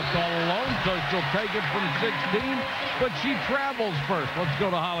 Williams left all alone, so she'll take it from 16, but she travels first. Let's go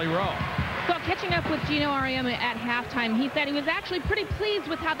to Holly Rowe. Well, catching up with Gino Auriemma at halftime, he said he was actually pretty pleased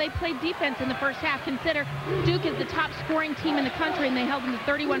with how they played defense in the first half. Consider Duke is the top scoring team in the country, and they held them to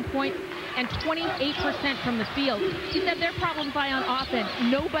 31 points and 28% from the field. He said their problems lie on offense.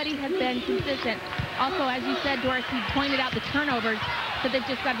 Nobody has been consistent. Also, as you said, Doris, he pointed out the turnovers, so they've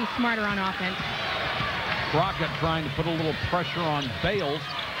just got to be smarter on offense. Crockett trying to put a little pressure on Bales,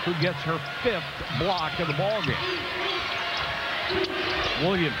 who gets her 5th block of the ballgame.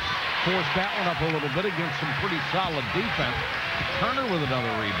 Williams forced that one up a little bit against some pretty solid defense. Turner with another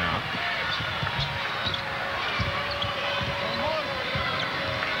rebound.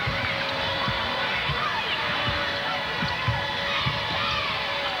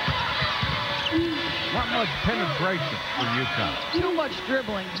 much penetration for UConn. Too much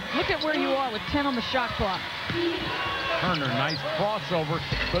dribbling. Look at where you are with 10 on the shot clock. Turner, nice crossover,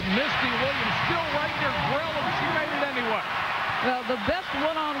 but Misty Williams still right there grilling. She made it anyway. Well, the best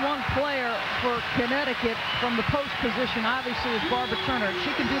one-on-one player for Connecticut from the post position, obviously, is Barbara Turner.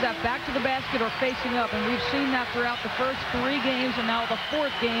 She can do that back to the basket or facing up, and we've seen that throughout the first 3 games and now the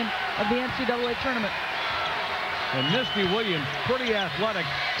 4th game of the NCAA tournament. And Misty Williams, pretty athletic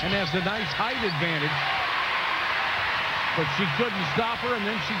and has a nice height advantage, but she couldn't stop her, and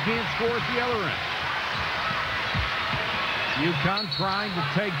then she can't score at the other end. UConn trying to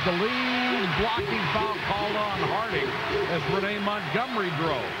take the lead. Blocking foul called on Harding as Renee Montgomery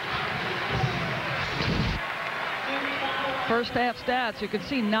drove. First half stats, you can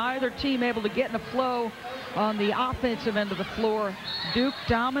see neither team able to get in a flow on the offensive end of the floor. Duke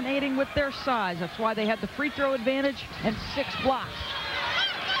dominating with their size. That's why they had the free throw advantage and 6 blocks.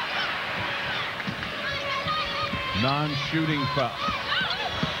 Non-shooting foul.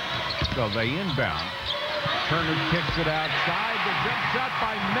 So they inbound. Turner kicks it outside. The jump shot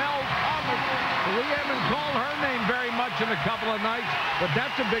by Mel Thomas. We haven't called her name very much in a couple of nights, but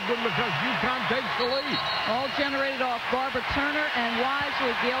that's a big one because UConn takes the lead. All generated off Barbara Turner and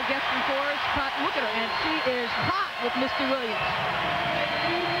wisely Gail Geston-Forrest. Look at her, and she is hot with Misty Williams.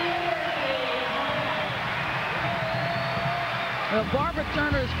 Well, Barbara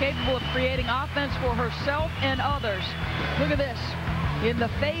Turner is capable of creating offense for herself and others. Look at this. In the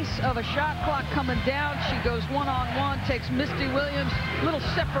face of a shot clock coming down, she goes one-on-one, takes Misty Williams. Little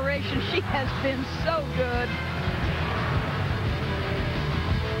separation. She has been so good.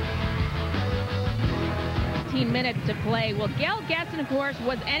 Minutes to play. Well, Gail Geston, of course,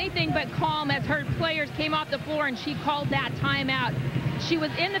 was anything but calm as her players came off the floor, and she called that timeout. She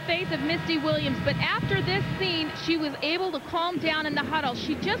was in the face of Misty Williams, but after this scene, she was able to calm down in the huddle.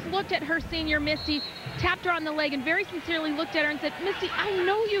 She just looked at her senior, Misty, tapped her on the leg, and very sincerely looked at her and said, Misty, I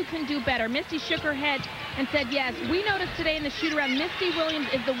know you can do better. Misty shook her head and said, yes, we noticed today in the shoot-around, Misty Williams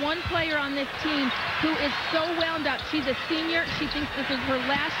is the one player on this team who is so wound up. She's a senior. She thinks this is her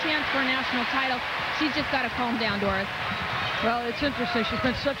last chance for a national title. She's just got to calm down, Doris. Well, it's interesting. She's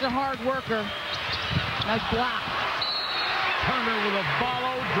been such a hard worker. Nice block. Turner with a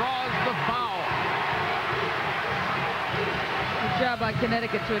follow, draws the foul. Good job by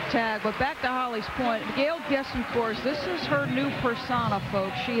Connecticut to attack. But back to Holly's point, Gail Geston, of course, this is her new persona,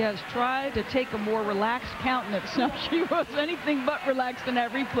 folks. She has tried to take a more relaxed countenance. Now, she was anything but relaxed in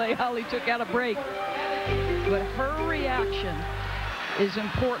that replay. Holly took out a break. But her reaction is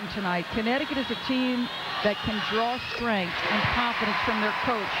important tonight. Connecticut is a team that can draw strength and confidence from their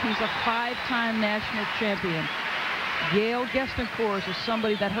coach. He's a 5-time national champion. Gail Geston, of course, is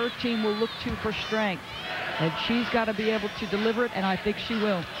somebody that her team will look to for strength. And she's got to be able to deliver it, and I think she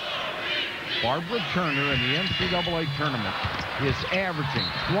will. Barbara Turner in the NCAA tournament is averaging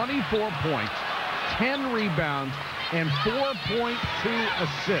 24 points, 10 rebounds, and 4.2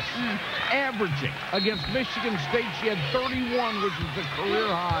 assists. Averaging. Against Michigan State, she had 31, which was a career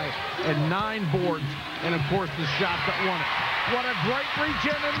high, and 9 boards, and of course the shot that won it. What a great reach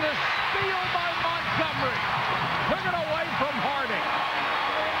in this steal by Montgomery. Took it away from Harding.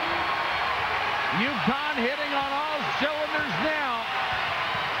 UConn hitting on all cylinders now.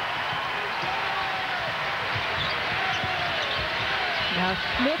 Now,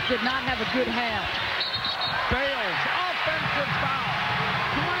 Smith did not have a good half. Bales, offensive foul.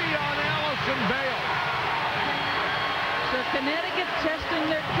 3 on Alison Bales. So Connecticut testing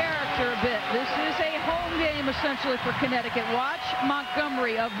their character a bit. This is a home game, essentially, for Connecticut. Watch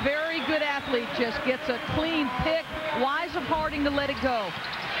Montgomery, a very good athlete, just gets a clean pick. Wise of Harding to let it go.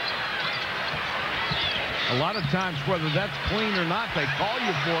 A lot of times, whether that's clean or not, they call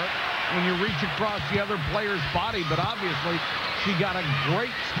you for it when you reach across the other player's body. But obviously, she got a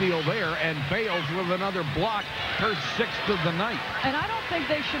great steal there, and Bales with another block, her 6th of the night. And I don't think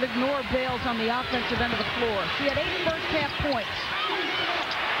they should ignore Bales on the offensive end of the floor. She had 8 first-half points.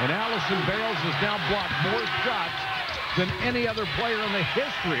 And Alison Bales has now blocked more shots than any other player in the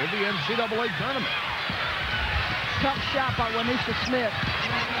history of the NCAA tournament. Tough shot by Wanisha Smith.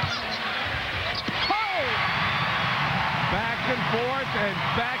 Back and forth and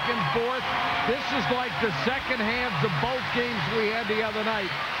back and forth. This is like the second halves of both games we had the other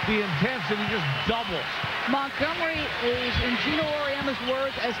night. The intensity just doubles. Montgomery is, in Gino Auriemma's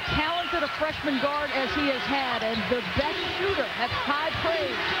words, as talented a freshman guard as he has had, and the best shooter. That's high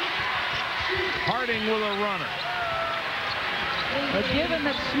praise. Harding with a runner. But given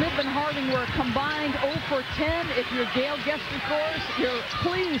that Smith and Harding were combined 0 for 10, if you're Gail Gestenkors, you're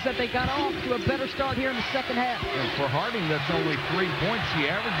pleased that they got off to a better start here in the second half. And for Harding, that's only 3 points. She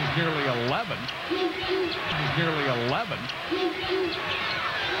averages nearly 11. She's nearly 11.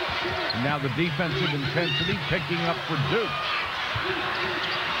 And now the defensive intensity picking up for Duke.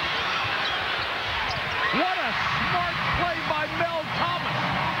 What a smart play by Mel Thomas.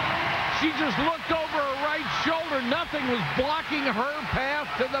 She just looked over her right shoulder. Nothing was blocking her path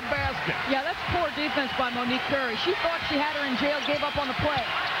to the basket. Yeah, that's poor defense by Monique Currie. She thought she had her in jail, gave up on the play.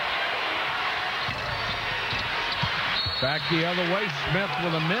 Back the other way, Smith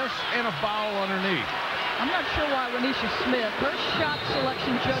with a miss and a foul underneath. I'm not sure why Renisha Smith, her shot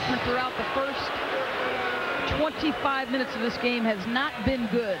selection judgment throughout the first 25 minutes of this game has not been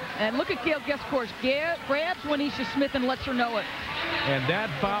good. And look at Gail Gestenkors. Grabs Renisha Smith and lets her know it. And that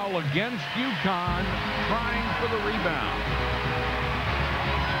foul against UConn, trying for the rebound.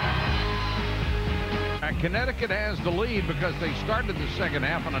 Connecticut has the lead because they started the second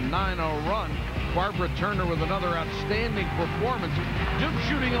half on a 9-0 run. Barbara Turner with another outstanding performance. Duke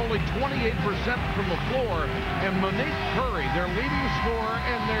shooting only 28% from the floor. And Monique Currie, their leading scorer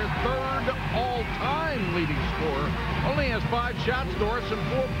and their third all-time leading scorer, only has 5 shots, Doris, and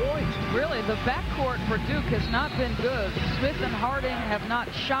 4 points. Really, the backcourt for Duke has not been good. Smith and Harding have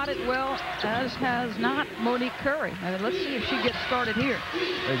not shot it well, as has not Monique Currie. I mean, let's see if she gets started here.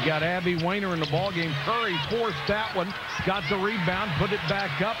 They've got Abby Weiner in the ballgame. Currie forced that one, got the rebound, put it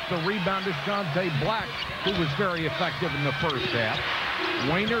back up. The rebound is Shante Black, who was very effective in the first half.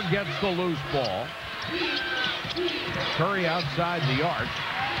 Weiner gets the loose ball. Currie outside the arc.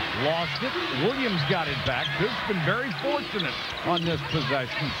 Lost it. Williams got it back. Duke's been very fortunate on this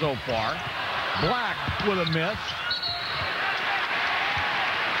possession so far. Black with a miss.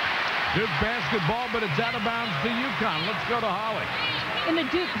 Duke basketball, but it's out of bounds to UConn. Let's go to Holly. In the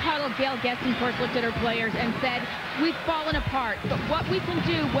Duke huddle, Gail Gestenkors looked at her players and said, we've fallen apart, but what we can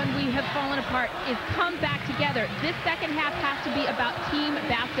do when we have fallen apart is come back together. This second half has to be about team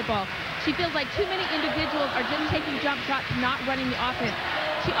basketball. She feels like too many individuals are just taking jump shots, not running the offense.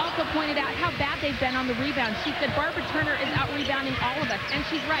 She also pointed out how bad they've been on the rebound. She said Barbara Turner is out-rebounding all of us, and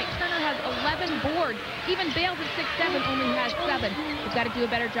she's right. Turner has 11 boards. Even Bales at 6'7" only has 7. We've got to do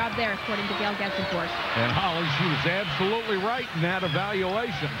a better job there, according to Gail Gestenkors. And Holly, she was absolutely right in that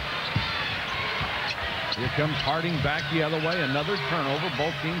evaluation. Here comes Harding back the other way. Another turnover.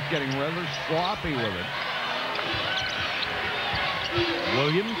 Both teams getting rather sloppy with it.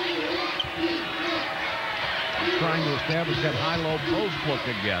 Williams trying to establish that high-low post look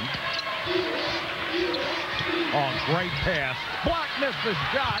again. Oh, great pass. Block missed the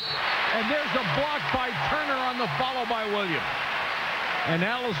shot. And there's a block by Turner on the follow by Williams. And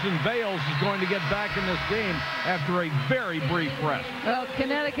Alison Bales is going to get back in this game after a very brief rest. Well,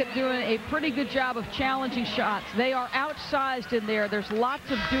 Connecticut doing a pretty good job of challenging shots. They are outsized in there. There's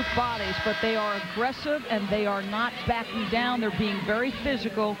lots of Duke bodies, but they are aggressive and they are not backing down. They're being very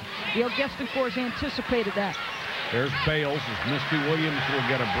physical. Gail Gestenkors anticipated that. There's Bales as Misty Williams will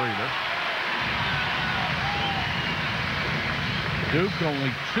get a breather. Duke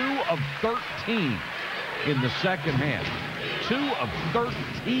only 2 of 13 in the second half. 2 of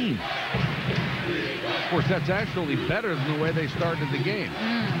 13. Of course, that's actually better than the way they started the game.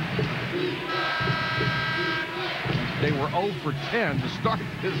 They were 0 for 10 to start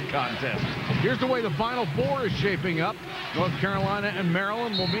this contest. Here's the way the Final Four is shaping up. North Carolina and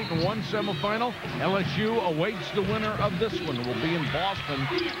Maryland will meet in one semifinal. LSU awaits the winner of this one. It will be in Boston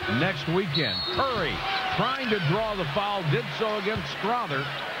next weekend. Currie trying to draw the foul, did so against Strother.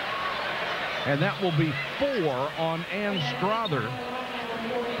 And that will be 4 on Ann Strother,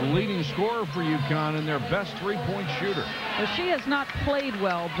 the leading scorer for UConn and their best three-point shooter. Well, she has not played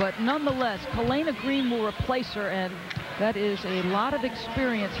well, but nonetheless, Kalena Green will replace her, and that is a lot of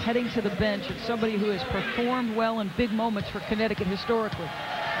experience heading to the bench. It's somebody who has performed well in big moments for Connecticut historically.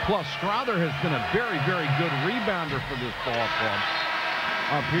 Plus, Strother has been a very, very good rebounder for this ball club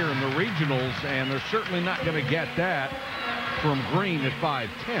up here in the regionals, and they're certainly not going to get that from Green at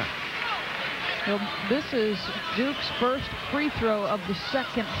 5'10". Well, this is Duke's first free throw of the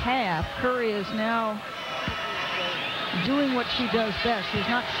second half. Currie is now doing what she does best. She's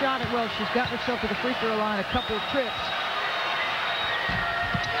not shot it well. She's got herself to the free throw line a couple of trips.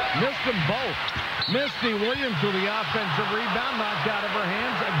 Missed them both. Misty Williams with the offensive rebound, knocked out of her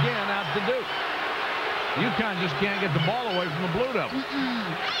hands, again out to Duke. UConn just can't get the ball away from the Blue Devils.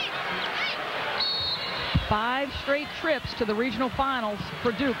 5 straight trips to the regional finals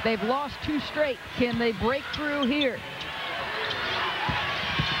for Duke. They've lost 2 straight. Can they break through here?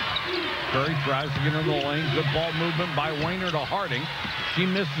 Currie tries to get into the lane. Good ball movement by Weiner to Harding. She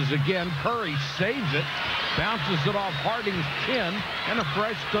misses again. Currie saves it. Bounces it off Harding's chin. And a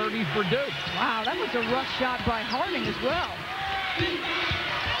fresh 30 for Duke. Wow, that was a rough shot by Harding as well.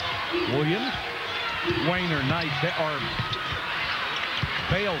 Williams. Weiner, nice.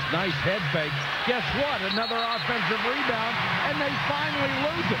 Bales, nice head fake. Guess what? Another offensive rebound, and they finally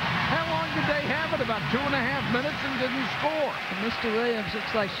lose it. How long did they have it? About 2.5 minutes and didn't score. And Mr. Williams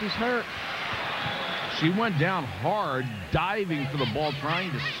looks like she's hurt. She went down hard, diving for the ball,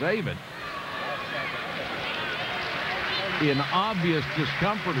 trying to save it. In obvious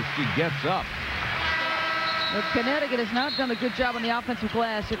discomfort as she gets up. Well, Connecticut has not done a good job on the offensive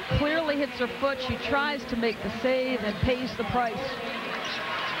glass. It clearly hits her foot. She tries to make the save and pays the price.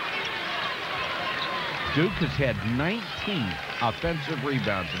 Duke has had 19 offensive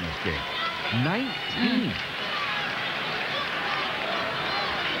rebounds in this game. 19.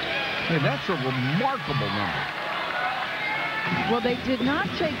 And that's a remarkable number. Well, they did not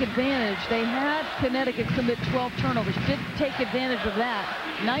take advantage. They had Connecticut commit 12 turnovers. Didn't take advantage of that.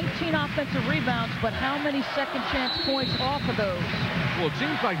 19 offensive rebounds, but how many second chance points off of those? Well, it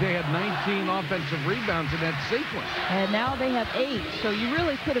seems like they had 19 offensive rebounds in that sequence. And now they have 8. So you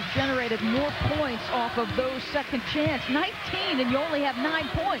really could have generated more points off of those second chance. 19, and you only have 9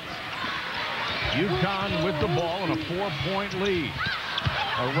 points. UConn with the ball and a 4-point lead.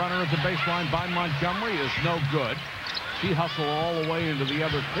 A runner at the baseline by Montgomery is no good. She hustled all the way into the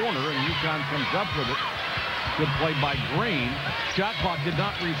other corner, and UConn comes up with it. Good play by Green. Shot clock did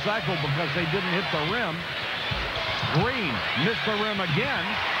not recycle because they didn't hit the rim. Green missed the rim again.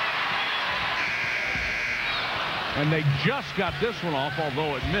 And they just got this one off,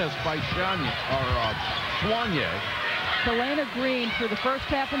 although it missed by Soignier. Helena Green, through the first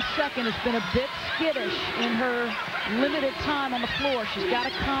half and second, has been a bit skittish in her limited time on the floor. She's got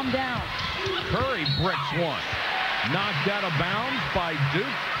to calm down. Currie bricks one. Knocked out of bounds by Duke.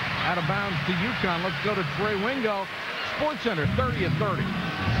 Out of bounds to UConn. Let's go to Trey Wingo. Sports Center, 30-30.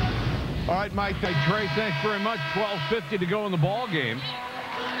 All right, Mike. Hey, Trey, thanks very much. 12:50 to go in the ball game.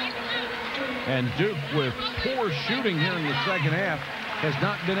 And Duke, with poor shooting here in the second half, has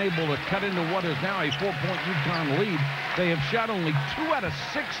not been able to cut into what is now a 4-point UConn lead. They have shot only 2 out of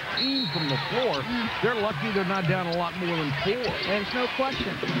 16 from the floor. They're lucky they're not down a lot more than 4. There's no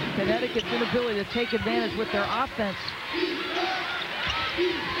question. Connecticut's inability to take advantage with their offense.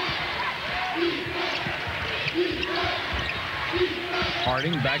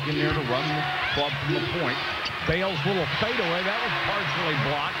 Harding back in there to run the club from the point. Bales' little fadeaway. That was partially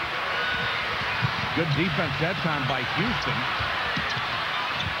blocked. Good defense that time by Houston.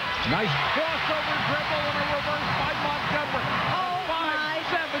 Nice crossover dribble and a reverse by Montgomery. Oh,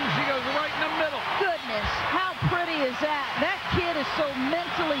 5-7. She goes right in the middle. Goodness, how pretty is that? That kid is so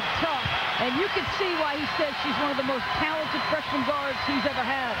mentally tough. And you can see why he says she's one of the most talented freshman guards he's ever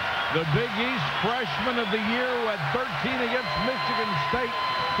had. The Big East Freshman of the Year who had 13 against Michigan State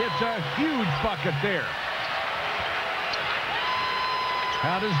hits a huge bucket there.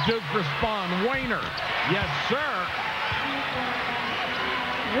 How does Duke respond? Weiner. Yes, sir.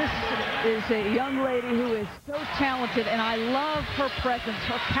 This is a young lady who is so talented, and I love her presence,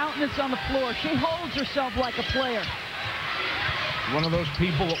 her countenance on the floor. She holds herself like a player. One of those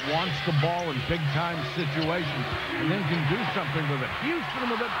people that wants the ball in big-time situations and then can do something with it. Houston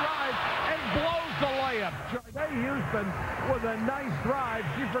with a drive and blows the layup. Jarday Houston with a nice drive.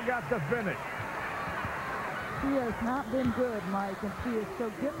 She forgot to finish. She has not been good, Mike, and she is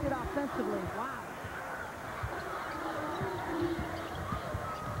so gifted offensively. Wow.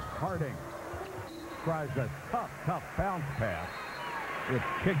 Harding tries a tough bounce pass. It's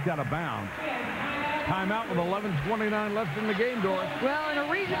kicked out of bounds. Timeout with 11:29 left in the game, Doris. Well, in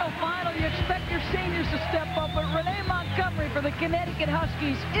a regional final, you expect your seniors to step up, but Renee Montgomery for the Connecticut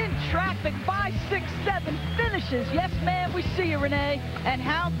Huskies in traffic, 5, 6, 7 finishes. Yes, ma'am, we see you, Renee. And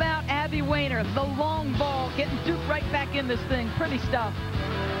how about Abby Weiner, the long ball, getting Duke right back in this thing. Pretty stuff.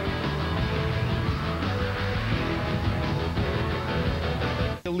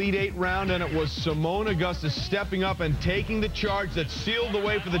 Elite Eight round, and it was Simone Augustus stepping up and taking the charge that sealed the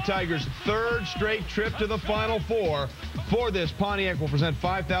way for the Tigers' 3rd straight trip to the Final Four. For this, Pontiac will present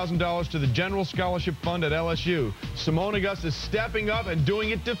 $5,000 to the General Scholarship Fund at LSU. Simone Augustus stepping up and doing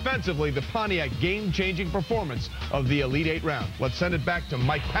it defensively, the Pontiac game-changing performance of the Elite Eight round. Let's send it back to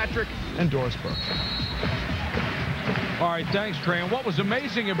Mike Patrick and Doris Burke. All right, thanks, Trey. And what was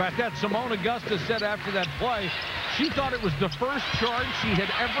amazing about that, Simone Augustus said after that play, she thought it was the first charge she had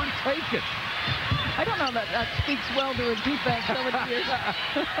ever taken. I don't know that speaks well to her defense over the years.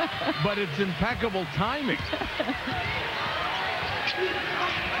 But it's impeccable timing.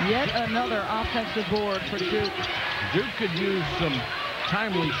 Yet another offensive board for Duke. Duke could use some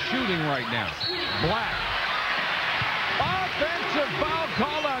timely shooting right now. Black. Offensive foul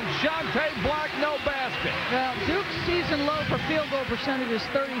called on Shante Black, no basket. Well, Duke's season low for field goal percentage is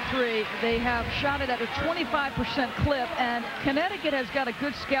 33. They have shot it at a 25% clip, and Connecticut has got a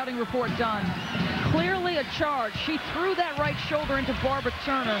good scouting report done. Clearly a charge. She threw that right shoulder into Barbara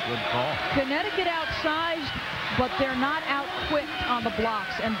Turner. Good call. Connecticut outsized, but they're not out-quicked on the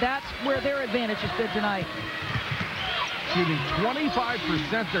blocks, and that's where their advantage has been tonight. Shooting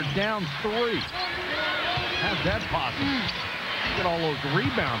 25%, they're down 3. How's that possible? Get all those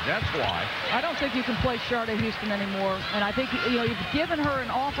rebounds, that's why. I don't think you can play Sharda Houston anymore, and I think you've given her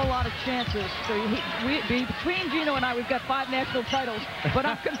an awful lot of chances. So between Gino and I, we've got 5 national titles, but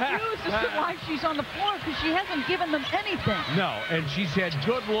I'm confused as to why she's on the floor, because she hasn't given them anything. No, and she's had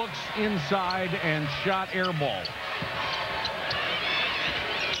good looks inside and shot air balls.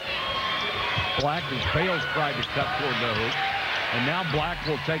 Black as Bales tried to cut toward the hoop, and now Black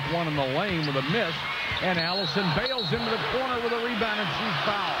will take one in the lane with a miss. And Alison Bales into the corner with a rebound, and she's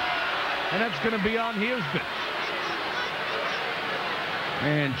fouled. And that's going to be on Houston.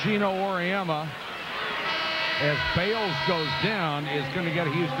 And Gino Auriemma, as Bales goes down, is going to get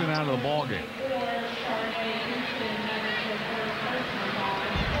Houston out of the ballgame.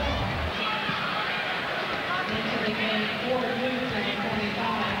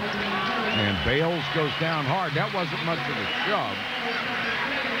 And Bales goes down hard. That wasn't much of a shove.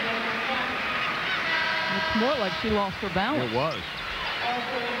 It's more like she lost her balance. It was.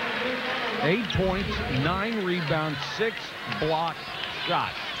 8 points, 9 rebounds, 6 block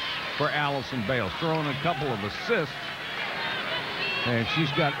shots for Alison Bales. Throwing a couple of assists. And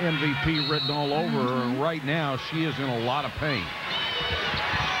she's got MVP written all over her. And right now, she is in a lot of pain.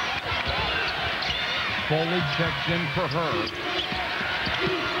 Foley checks in for her.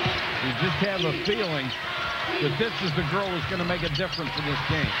 You just have a feeling that this is the girl who's going to make a difference in this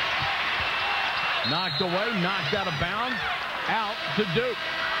game. Knocked away, knocked out of bounds, out to Duke.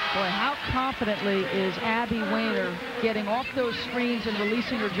 Boy, how confidently is Abby Weiner getting off those screens and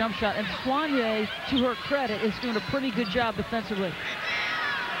releasing her jump shot. And Soignier, to her credit, is doing a pretty good job defensively.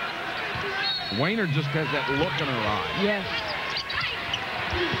 Weiner just has that look in her eye. Yes.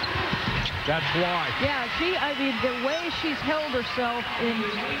 That's why. Yeah, I mean, the way she's held herself in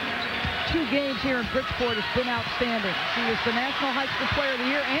 2 games here in Bridgeport has been outstanding. She was the National High School Player of the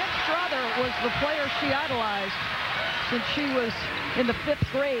Year, and Strother was the player she idolized since she was in the 5th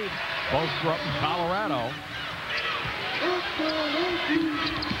grade. Both grew up in Colorado.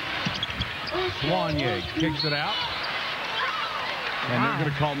 Soignier kicks it out. And they're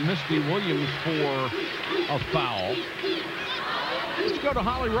going to call Misty Williams for a foul. Let's go to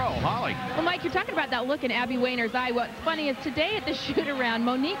Holly Rowe. Holly. Well, Mike, you're talking about that look in Abby Weiner's eye. What's funny is today at the shoot-around,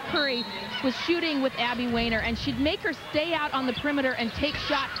 Monique Currie was shooting with Abby Weiner, and she'd make her stay out on the perimeter and take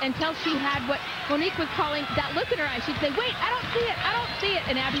shots until she had what Monique was calling that look in her eye. She'd say, wait, I don't see it, I don't see it,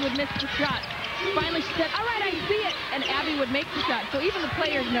 and Abby would miss the shot. Finally, she said, all right, I see it, and Abby would make the shot. So even the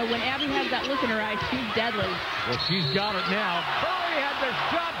players know when Abby has that look in her eye, she's deadly. Well, she's got it now. Currie had the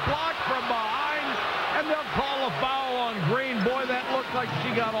shot blocked from behind, and they'll call a foul on Green. Boy, that looked like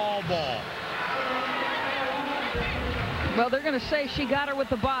she got all ball. Well, they're going to say she got her with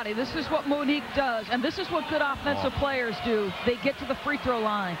the body. This is what Monique does, and this is what good offensive players do. They get to the free throw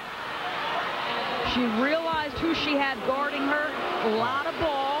line. She realized who she had guarding her. A lot of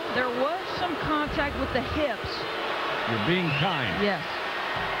ball. There was some contact with the hips. You're being kind. Yes.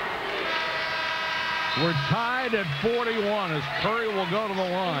 We're tied at 41 as Currie will go to the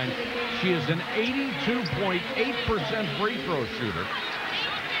line. She is an 82.8% free throw shooter.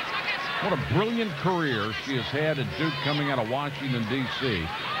 What a brilliant career she has had at Duke coming out of Washington, D.C.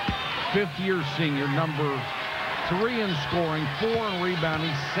 5th-year senior, number 3 in scoring, 4 in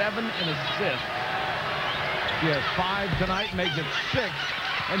rebounding, 7 in assists. She has 5 tonight, make it 6,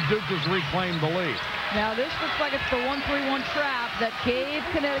 and Duke has reclaimed the lead. Now this looks like it's the 1-3-1 trap that gave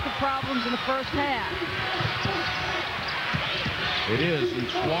Connecticut problems in the first half. It is, and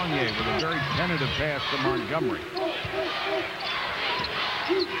Soignier with a very tentative pass to Montgomery.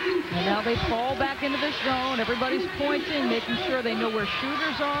 And now they fall back into this zone. Everybody's pointing, making sure they know where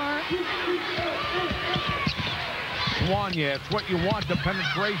shooters are. Soignier, it's what you want, the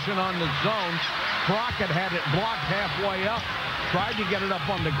penetration on the zone. Crockett had it blocked halfway up, tried to get it up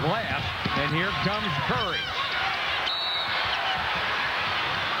on the glass, and here comes Currie.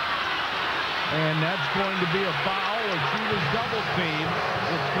 And that's going to be a foul, and she was double teamed.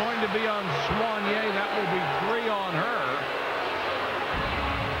 It's going to be on Soignier. That will be 3 on her.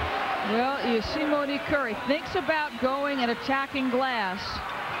 Well, you see Monique Currie thinks about going and attacking glass.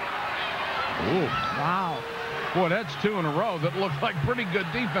 Ooh. Wow. Boy, that's 2 in a row that look like pretty good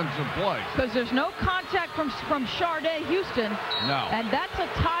defensive play. Because there's no contact from Sharday Houston. No. And that's a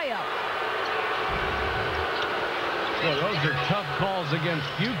tie-up. Well, those are tough calls against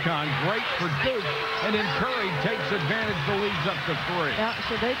UConn. Great for Duke. And then Currie takes advantage. The lead's up to 3. Yeah,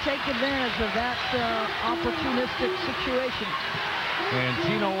 so they take advantage of that opportunistic situation. And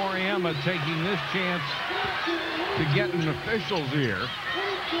Chino Oriema taking this chance to get an official's ear.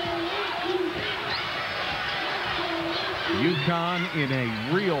 UConn in a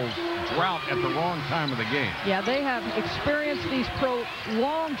real drought at the wrong time of the game. Yeah, they have experienced these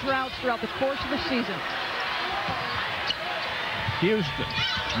prolonged droughts throughout the course of the season. Houston,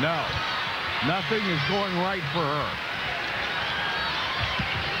 no. Nothing is going right for her.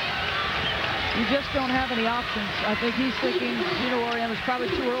 You just don't have any options. I think he's thinking Chino Oriema is probably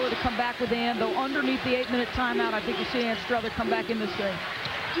too early to come back with Ann, though underneath the 8-minute timeout, I think you see Ann Strother come back in this thing.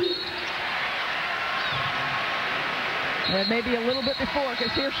 And maybe a little bit before,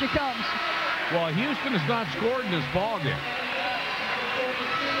 because here she comes. Well, Houston has not scored in this ballgame.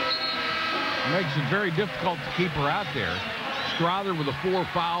 Makes it very difficult to keep her out there. Strother with the 4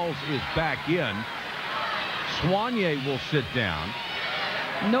 fouls is back in. Soignier will sit down.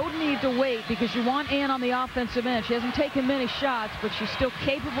 No need to wait because you want Ann on the offensive end. She hasn't taken many shots, but she's still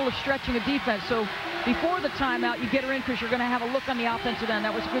capable of stretching a defense. So before the timeout, you get her in because you're going to have a look on the offensive end.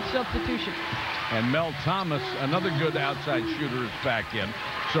 That was a good substitution. And Mel Thomas, another good outside shooter, is back in.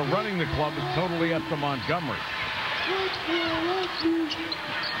 So running the club is totally up to Montgomery.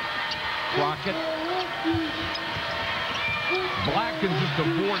 Crockett. Black can just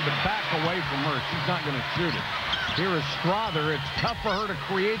afford to back away from her. She's not going to shoot it. Here is Strother. It's tough for her to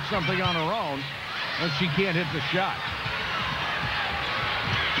create something on her own, and she can't hit the shot.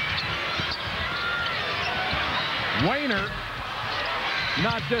 Wayner,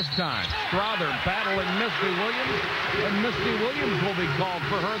 not this time. Strother battling Misty Williams, and Misty Williams will be called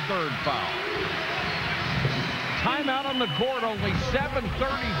for her 3rd foul. Timeout on the court, only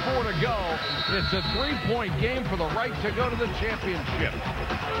 7:34 to go. It's a 3-point game for the right to go to the championship.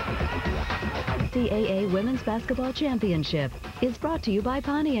 NCAA Women's Basketball Championship is brought to you by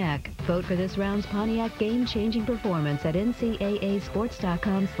Pontiac. Vote for this round's Pontiac game-changing performance at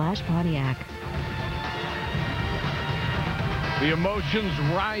ncaasports.com/Pontiac. The emotions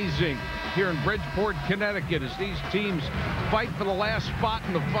rising here in Bridgeport, Connecticut, as these teams fight for the last spot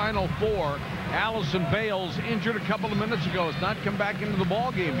in the Final Four. Alison Bales, injured a couple of minutes ago, has not come back into the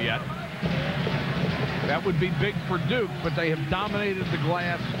ball game yet. That would be big for Duke, but they have dominated the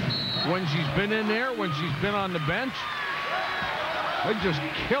glass when she's been in there, when she's been on the bench. They're just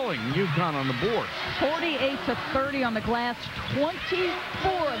killing UConn on the board. 48-30 on the glass,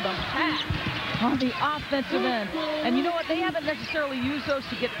 24 of them packed on the offensive end. And you know what? They haven't necessarily used those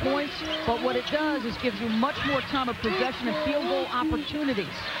to get points, but what it does is gives you much more time of possession and field goal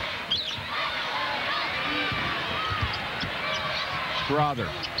opportunities. Strother,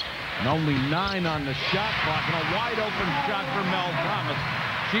 and only 9 on the shot clock, and a wide open shot for Mel Thomas.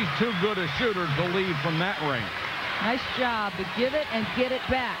 She's too good a shooter to lead from that ring. Nice job to give it and get it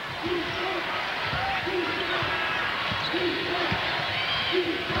back.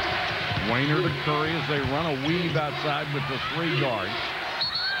 Wayner to Currie as they run a weave outside with the 3 guards.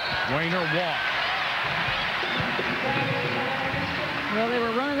 Wayner walks. Well, they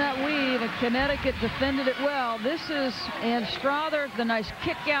were running that weave, and Connecticut defended it well. This is Ann Strother, the nice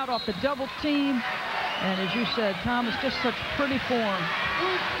kick out off the double team. And as you said, Thomas, just such pretty form.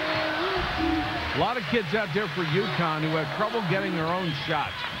 A lot of kids out there for UConn who have trouble getting their own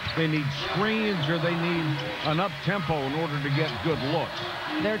shots. They need screens or they need an up-tempo in order to get good looks.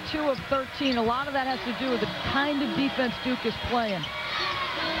 They're 2 of 13. A lot of that has to do with the kind of defense Duke is playing.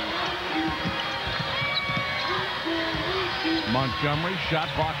 Montgomery, shot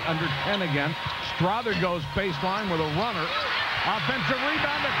clock under 10 again. Strother goes baseline with a runner. Offensive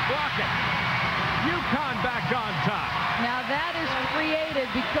rebound to Crockett. UConn back on top. Now that is created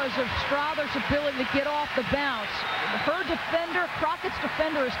because of Strother's ability to get off the bounce. Her defender, Crockett's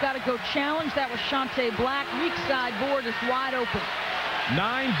defender, has got to go challenge. That was Shante Black. Weak side board is wide open.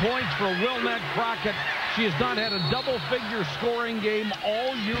 9 points for Wilnette Crockett. She has not had a double-figure scoring game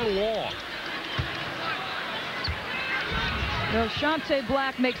all year long. Well, Shante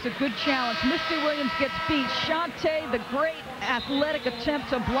Black makes a good challenge. Misty Williams gets beat. Shante, the great athletic attempt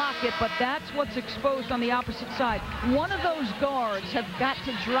to block it, but that's what's exposed on the opposite side. One of those guards have got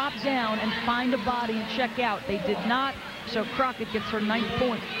to drop down and find a body and check out. They did not, so Crockett gets her 9th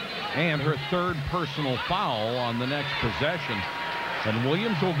point. And her 3rd personal foul on the next possession. And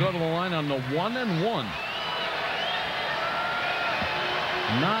Williams will go to the line on the 1-and-1.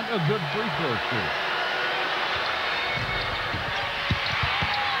 Not a good free throw shooter.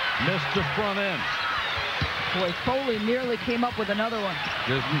 Missed the front end. Boy, Foley nearly came up with another one.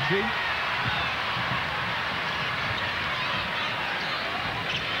 Isn't she?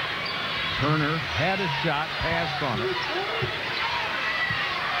 Turner had a shot, passed on it.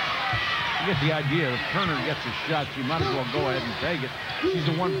 You get the idea. If Turner gets a shot, she might as well go ahead and take it. She's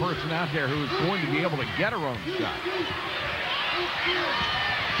the one person out there who is going to be able to get her own shot.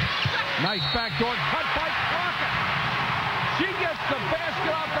 Nice backdoor cut by Crockett. She gets the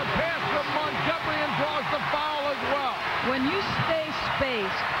basket off the pass from Montgomery and draws the foul as well. When you stay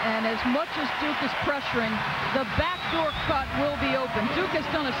spaced, and as much as Duke is pressuring, the backdoor cut will be open. Duke has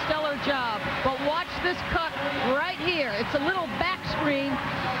done a stellar job, but watch this cut right here. It's a little back screen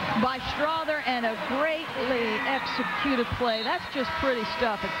by Strother and a greatly executed play. That's just pretty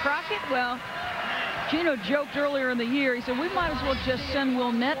stuff. And Crockett, well, Gino joked earlier in the year, he said, we might as well just send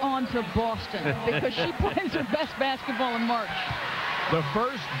Wilnette on to Boston because she plays her best basketball in March. The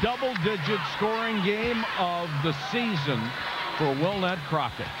first double-digit scoring game of the season for Wilnette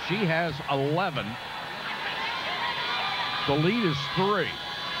Crockett. She has 11. The lead is 3.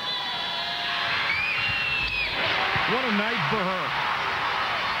 What a night for her.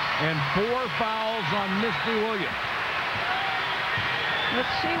 And 4 fouls on Misty Williams.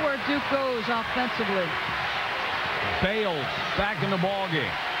 Let's see where Duke goes offensively. Bales back in the ball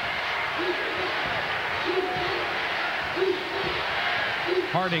game.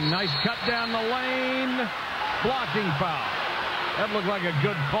 Harding, nice cut down the lane. Blocking foul. That looked like a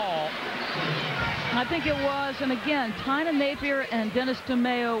good call. I think it was. And again, Tina Napier and Dennis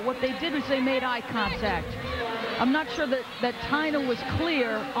DeMeo, what they did was they made eye contact. I'm not sure that Tina was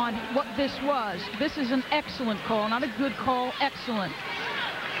clear on what this was. This is an excellent call, not a good call, excellent.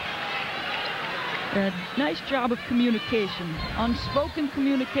 A nice job of communication. Unspoken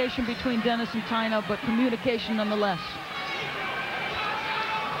communication between Dennis and Tina, but communication nonetheless.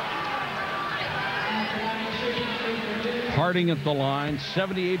 Harding at the line,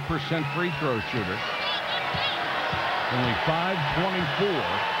 78% free throw shooter. Only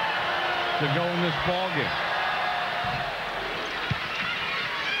 5:24 to go in this ball game.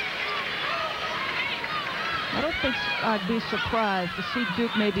 I don't think I'd be surprised to see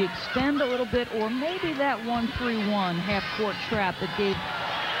Duke maybe extend a little bit, or maybe that 1-3-1 half-court trap that gave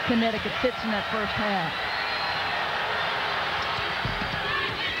Connecticut fits in that first half.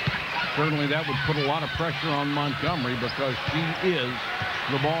 Certainly that would put a lot of pressure on Montgomery because she is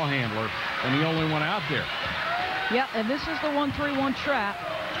the ball handler and the only one out there. Yeah, and this is the 1-3-1 trap.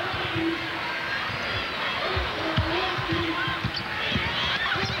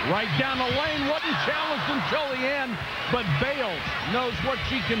 Right down the lane, wasn't challenged until the end, but Bales knows what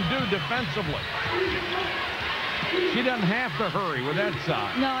she can do defensively. She doesn't have to hurry with that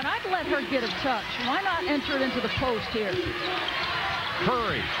side. No, and I'd let her get a touch. Why not enter it into the post here?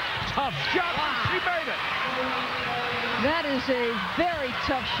 Currie, tough shot, she made it. That is a very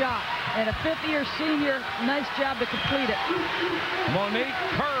tough shot, and a fifth-year senior, nice job to complete it. Monique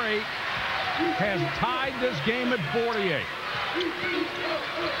Currie has tied this game at 48.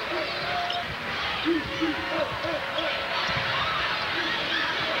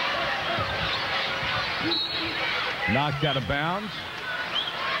 Knocked out of bounds.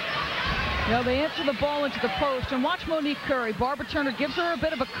 Now they enter the ball into the post, and watch Monique Currie. Barbara Turner gives her a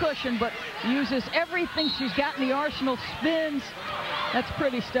bit of a cushion, but uses everything she's got in the arsenal, spins. That's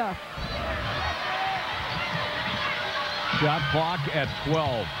pretty stuff. Shot clock at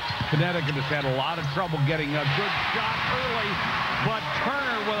 12. Connecticut has had a lot of trouble getting a good shot early, but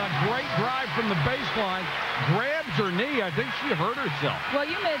Turner with a great drive from the baseline grabs her knee. I think she hurt herself. Well,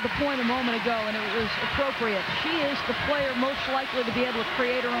 you made the point a moment ago, and it was appropriate. She is the player most likely to be able to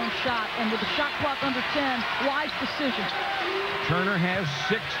create her own shot, and with the shot clock under 10, wise decision. Turner has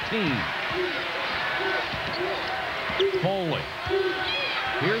 16. Foley.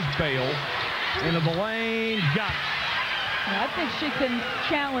 Here's Bales. Into the lane. Got it. Now, I think she can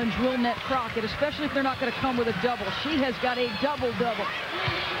challenge Wilnette Crockett, especially if they're not going to come with a double. She has got a double-double.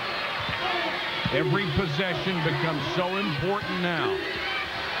 Every possession becomes so important now.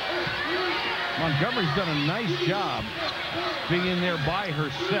 Montgomery's done a nice job being there by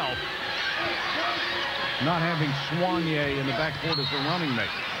herself, not having Soignier in the backcourt as a running mate.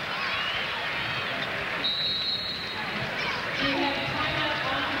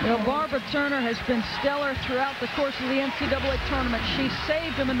 You know, Barbara Turner has been stellar throughout the course of the NCAA tournament. She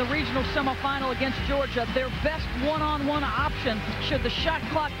saved them in the regional semifinal against Georgia, their best one-on-one option should the shot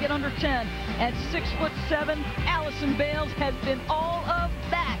clock get under 10. At 6'7", Alison Bales has been all of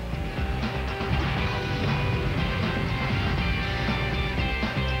that.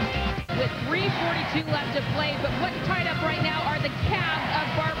 With 3:42 left to play, but what's tied up right now are the calves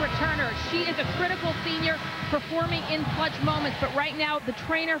of Barbara Turner. She is a critical senior performing in clutch moments, but right now the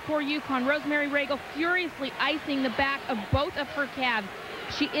trainer for UConn, Rosemary Regal, furiously icing the back of both of her calves.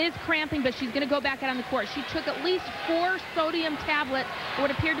 She is cramping, but she's going to go back out on the court. She took at least 4 sodium tablets, or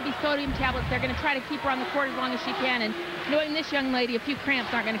what appeared to be sodium tablets. They're going to try to keep her on the court as long as she can, and knowing this young lady, a few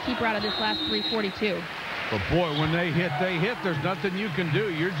cramps aren't going to keep her out of this last 3:42. But boy, when they hit, they hit. There's nothing you can do.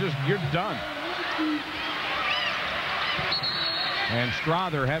 You're done. And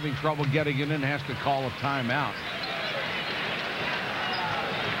Strother having trouble getting it in, has to call a timeout.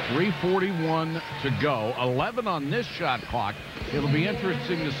 3:41 to go. 11 on this shot clock. It'll be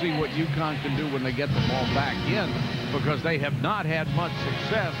interesting to see what UConn can do when they get the ball back in, because they have not had much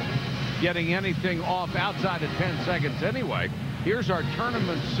success getting anything off outside of 10 seconds anyway. Here's our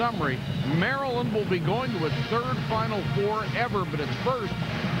tournament summary. Maryland will be going to its 3rd Final Four ever, but it's first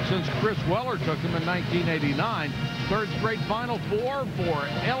since Chris Weller took them in 1989. 3rd straight Final Four for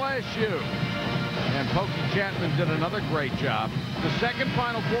LSU. And Pokey Chapman did another great job. The 2nd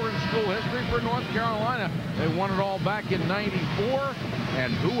Final Four in school history for North Carolina. They won it all back in '94.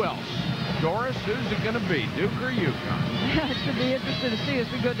 And who else? Doris, who's it going to be, Duke or UConn? Yeah, it should be interesting to see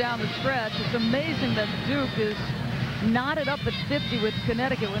as we go down the stretch. It's amazing that Duke is knotted up at 50 with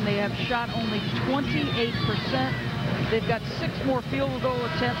Connecticut when they have shot only 28%. They've got 6 more field goal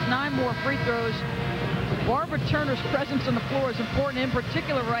attempts, 9 more free throws. Barbara Turner's presence on the floor is important, in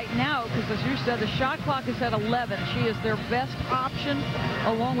particular right now, because as you said, the shot clock is at 11. She is their best option,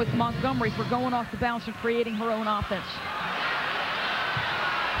 along with Montgomery, for going off the bounce and creating her own offense.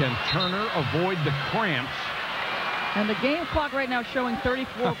 Can Turner avoid the cramps? And the game clock right now showing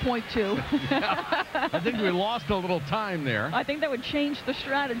 34.2. Yeah, I think we lost a little time there. I think that would change the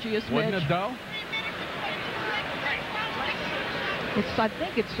strategy, as Wouldn't it, though? I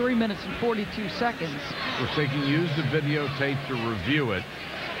think it's 3 minutes and 42 seconds. If they can use the videotape to review it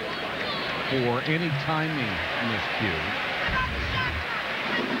for any timing miscue.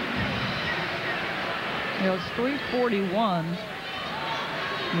 You know, it's 3:41.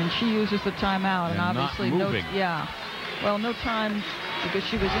 And she uses the timeout, and obviously not moving. Well, no time because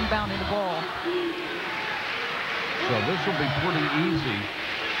she was inbounding the ball. So this will be pretty easy.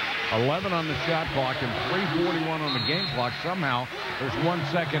 11 on the shot clock and 3:41 on the game clock. Somehow there's 1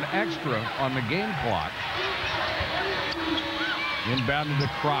 second extra on the game clock. Inbounded to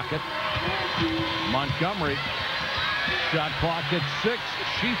Crockett. Montgomery. Shot clock at 6.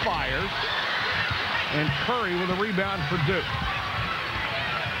 She fires. And Currie with a rebound for Duke.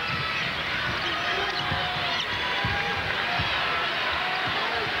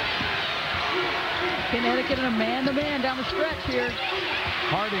 Connecticut in a man-to-man down the stretch here.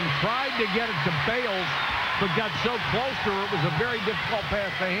 Harding tried to get it to Bales, but got so close to her, it was a very difficult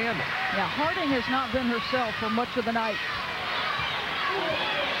pass to handle. Yeah, Harding has not been herself for much of the night.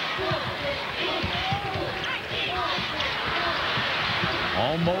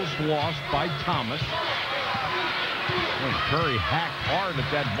 Almost lost by Thomas. And Currie hacked hard at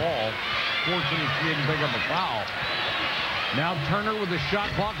that ball. Fortunately, she didn't pick up a foul. Now Turner with the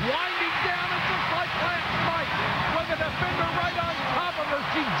shot clock winding down, and just like last night, with a defender right on top of her,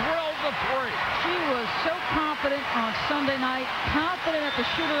 she drilled the 3. She was so confident on Sunday night, confident at the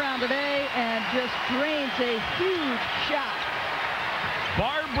shoot-around today, and just drains a huge shot.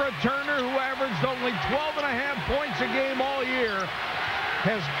 Barbara Turner, who averaged only 12.5 points a game all year,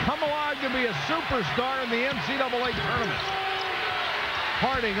 has come alive to be a superstar in the NCAA tournament.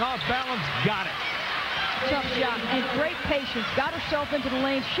 Harding off balance, got it. Tough shot and great patience. Got herself into the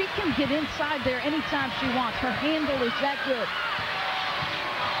lane. She can get inside there anytime she wants. Her handle is that good.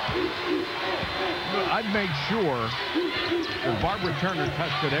 I'd make sure that Barbara Turner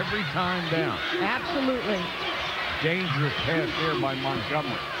touched it every time down. Absolutely. Dangerous pass there by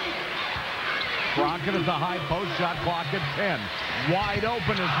Montgomery. Crockett at the high post, shot clock at 10. Wide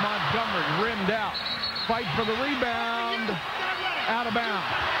open is Montgomery, rimmed out. Fight for the rebound. Out of bounds.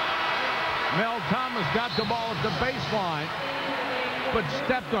 Mel Thomas got the ball at the baseline, but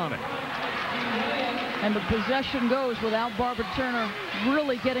stepped on it. And the possession goes without Barbara Turner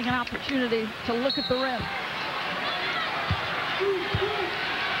really getting an opportunity to look at the rim.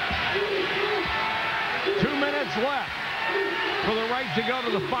 Two minutes left for the right to go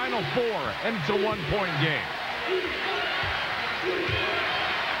to the Final Four, and it's a one-point game.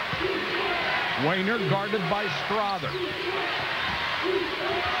 Wayner guarded by Strother.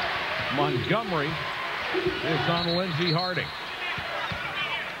 Montgomery is on Lindsey Harding.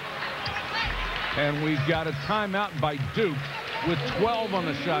 And we've got a timeout by Duke with 12 on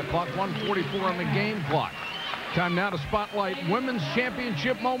the shot clock, 1:44 on the game clock. Time now to spotlight Women's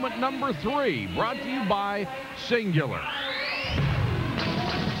Championship moment number 3, brought to you by Singular.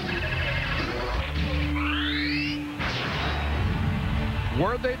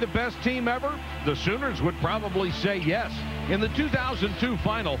 Were they the best team ever? The Sooners would probably say yes. In the 2002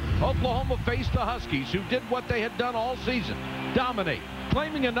 final, Oklahoma faced the Huskies, who did what they had done all season: dominate,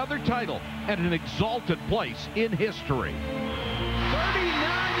 claiming another title and an exalted place in history. 39-0,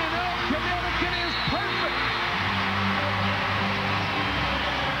 Connecticut is perfect.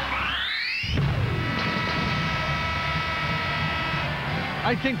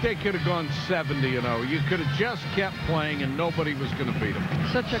 I think they could have gone 70-0. You could have just kept playing and nobody was going to beat them.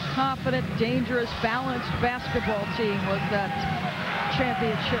 Such a confident, dangerous, balanced basketball team was that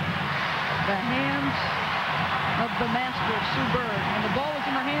championship. The hands of the master, Sue Bird. When the ball was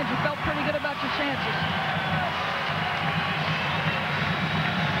in her hands, you felt pretty good about your chances.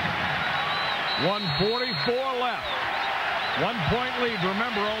 1:44 left. 1-point lead.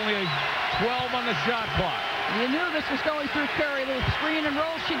 Remember, only 12 on the shot clock. You knew this was going through Currie. Little screen and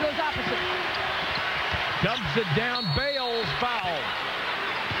roll. She goes opposite. Dumps it down. Bales fouled.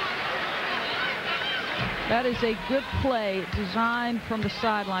 That is a good play designed from the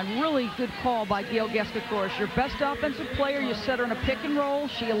sideline. Really good call by Gail Geskakors. Your best offensive player, you set her in a pick and roll.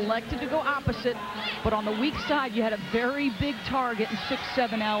 She elected to go opposite, but on the weak side, you had a very big target in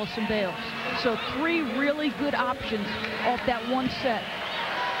 6'7" Alison Bales. So 3 really good options off that one set.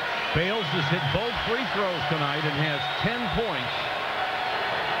 Bales has hit both free throws tonight and has 10 points.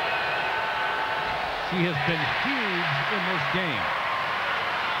 She has been huge in this game.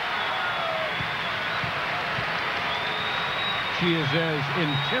 She is as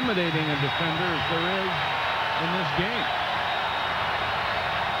intimidating a defender as there is in this game.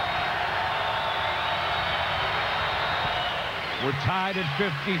 We're tied at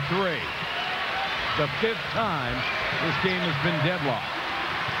 53. The 5th time this game has been deadlocked.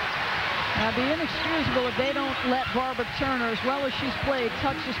 Now, it'd be inexcusable if they don't let Barbara Turner, as well as she's played,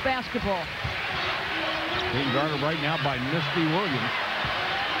 touch this basketball. Being guarded right now by Misty Williams.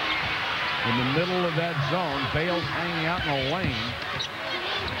 In the middle of that zone, Bales hanging out in the lane.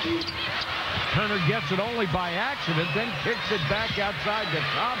 Turner gets it only by accident, then kicks it back outside to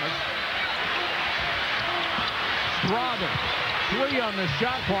Thomas. Strother, 3 on the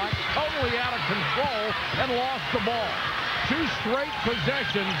shot clock, totally out of control and lost the ball. 2 straight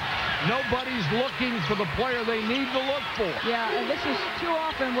possessions. Nobody's looking for the player they need to look for. Yeah, and this is too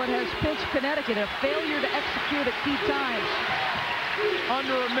often what has pinched Connecticut, a failure to execute at key times.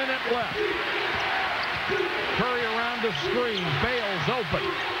 Under a minute left. Currie around the screen. Bales open.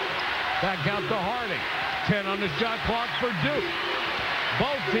 Back out to Harding. 10 on the shot clock for Duke.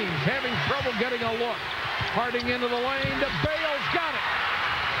 Both teams having trouble getting a look. Harding into the lane to Bales. Got it.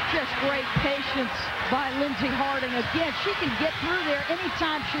 Just great patience by Lindsey Harding. Again, she can get through there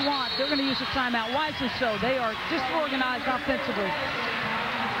anytime she wants. They're going to use a timeout. Wisely so. They are disorganized offensively.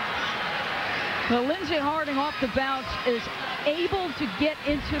 Well, Lindsey Harding off the bounce is able to get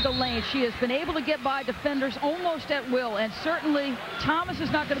into the lane. She has been able to get by defenders almost at will, and certainly Thomas is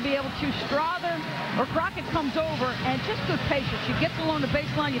not going to be able to. Strother or Crockett comes over, and just good patience. She gets along the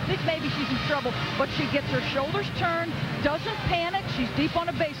baseline. You think maybe she's in trouble, but she gets her shoulders turned, doesn't panic. She's deep on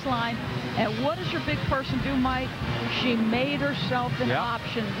the baseline. And what does your big person do, Mike? She made herself an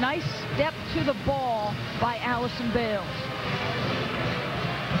option. Nice step to the ball by Alison Bales.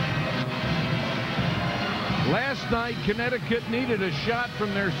 Last night, Connecticut needed a shot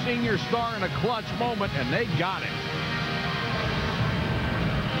from their senior star in a clutch moment, and they got it.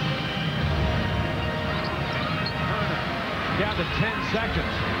 Turner down to 10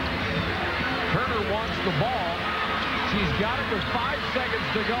 seconds. Turner wants the ball. She's got it with 5 seconds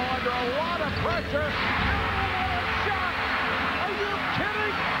to go under a lot of pressure. Shot! Are you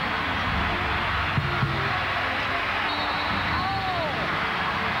kidding?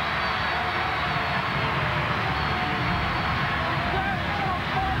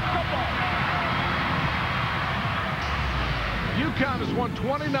 UConn has won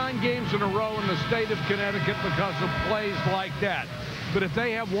 29 games in a row in the state of Connecticut because of plays like that. But if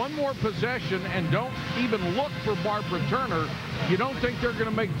they have one more possession and don't even look for Barbara Turner, you don't think they're going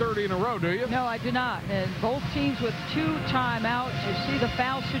to make 30 in a row, do you? No, I do not. And both teams with 2 timeouts. You see the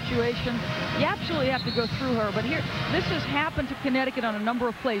foul situation. You absolutely have to go through her. But here, this has happened to Connecticut on a number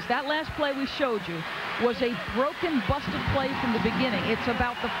of plays. That last play we showed you, was a broken, busted play from the beginning. It's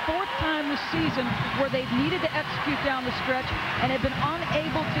about the 4th time this season where they've needed to execute down the stretch and have been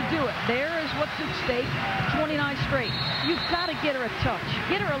unable to do it. There is what's at stake, 29 straight. You've got to get her a touch,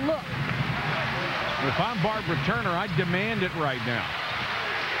 get her a look. If I'm Barbara Turner, I'd demand it right now.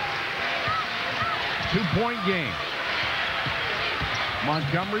 2-point game.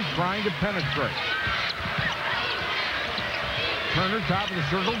 Montgomery trying to penetrate. Turner, top of the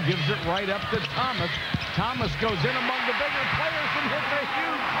circle, gives it right up to Thomas. Thomas goes in among the bigger players and hits a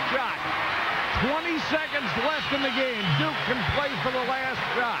huge shot. 20 seconds left in the game. Duke can play for the last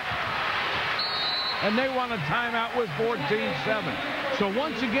shot. And they want a timeout with 14-7. So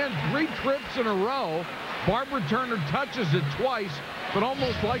once again, 3 trips in a row. Barbara Turner touches it twice, but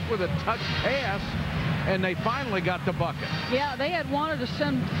almost like with a touch pass. And they finally got the bucket. Yeah, they had wanted to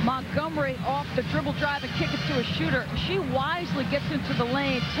send Montgomery off the dribble drive and kick it to a shooter. She wisely gets into the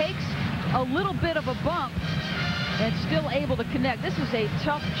lane, takes a little bit of a bump, and still able to connect. This is a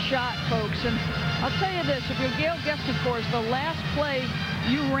tough shot, folks. And I'll tell you this, if you're Gail Gestencourt, the last play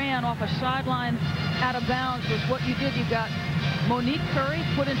you ran off a sideline out of bounds was what you did. You got Monique Currie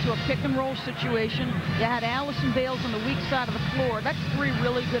put into a pick-and-roll situation. You had Alison Bales on the weak side of the floor. That's 3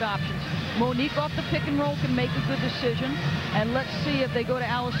 really good options. Monique off the pick and roll can make a good decision, and let's see if they go to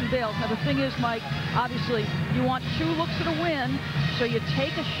Alison Bales. Now the thing is, Mike, obviously you want 2 looks at a win, so you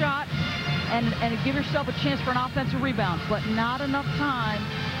take a shot and give yourself a chance for an offensive rebound, but not enough time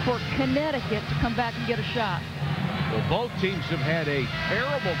for Connecticut to come back and get a shot. Well, both teams have had a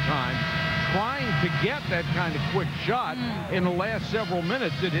terrible time trying to get that kind of quick shot in the last several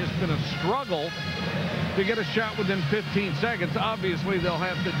minutes. It has been a struggle to get a shot within 15 seconds. Obviously, they'll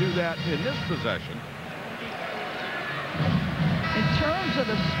have to do that in this possession. In terms of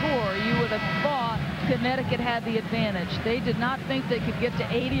the score, you would have thought Connecticut had the advantage. They did not think they could get to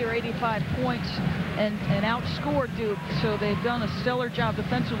 80 or 85 points and outscore Duke, so they've done a stellar job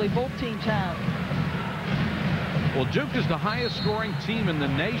defensively. Both teams have. Well, Duke is the highest scoring team in the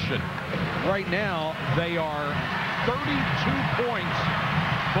nation. Right now, they are 32 points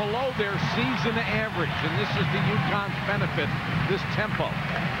below their season average, and this is the UConn's benefit, this tempo.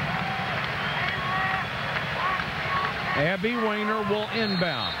 Abby Weiner will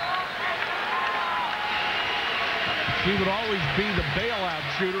inbound. She would always be the bailout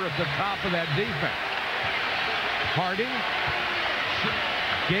shooter at the top of that defense. Harding,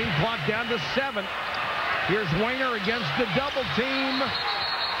 game clock down to 7. Here's Weiner against the double team.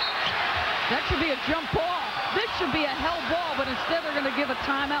 That should be a jump ball. This should be a hell ball, but instead they're going to give a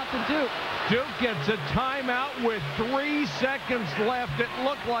timeout to Duke. Duke gets a timeout with 3 seconds left. It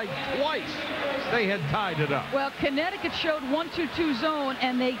looked like twice they had tied it up. Well, Connecticut showed 1-2-2 zone,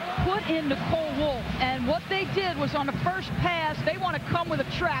 and they put in Nicole Wolf. And what they did was on the first pass, they want to come with a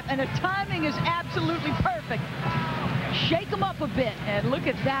trap, and the timing is absolutely perfect. Shake them up a bit, and look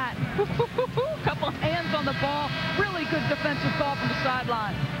at that. Couple hands on the ball. Really good defensive call from the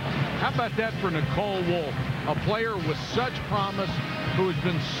sideline. How about that for Nicole Wolf, a player with such promise who has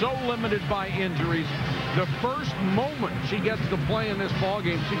been so limited by injuries. The first moment she gets to play in this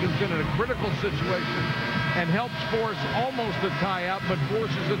ballgame, she gets in a critical situation and helps force almost a tie-out, but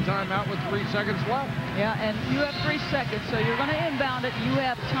forces a timeout with 3 seconds left. Yeah, and you have 3 seconds, so you're going to inbound it. You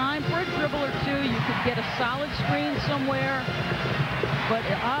have time for a dribble or 2. You could get a solid screen somewhere, but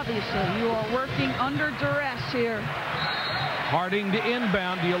obviously you are working under duress here. Harding to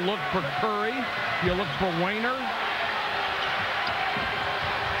inbound. Do you look for Currie? Do you look for Weiner?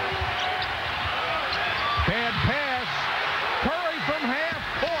 Bad pass. Currie from half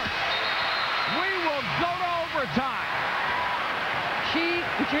court. We will go to overtime.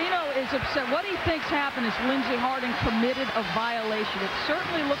 Gino is upset. What he thinks happened is Lindsey Harding committed a violation. It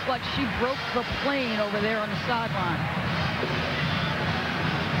certainly looked like she broke the plane over there on the sideline.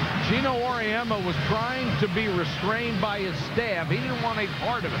 Gino Auriemma was trying to be restrained by his staff. He didn't want a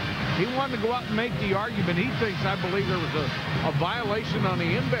part of it. He wanted to go out and make the argument. He thinks, I believe, there was a violation on the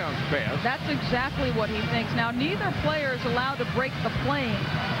inbounds pass. That's exactly what he thinks. Now, neither player is allowed to break the plane.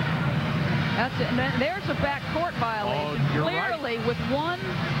 That's it. And there's a backcourt violation. Oh, clearly, right. With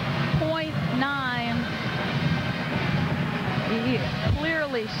 1.9, he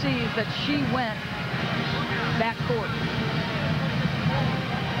clearly sees that she went backcourt.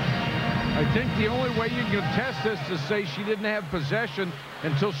 I think the only way you can test this is to say she didn't have possession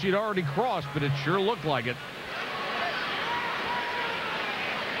until she'd already crossed, but it sure looked like it.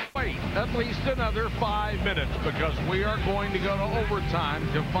 Wait at least another 5 minutes, because we are going to go to overtime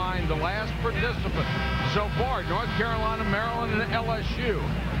to find the last participant. So far, North Carolina, Maryland, and LSU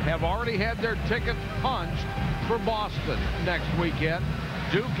have already had their tickets punched for Boston next weekend.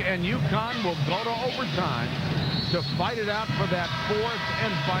 Duke and UConn will go to overtime to fight it out for that fourth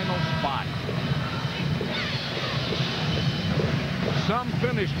and final spot. Some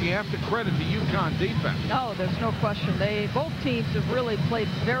finished, you have to credit the UConn defense. No, there's no question. Both teams have really played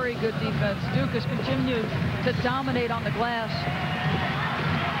very good defense. Duke has continued to dominate on the glass.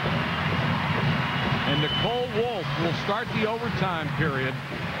 And Nicole Wolf will start the overtime period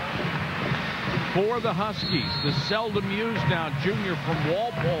for the Huskies. The seldom used now junior from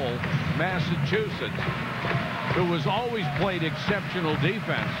Walpole, Massachusetts, who has always played exceptional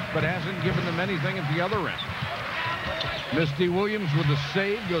defense, but hasn't given them anything at the other end. Misty Williams with the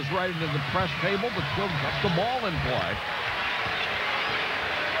save goes right into the press table, but still gets the ball in play.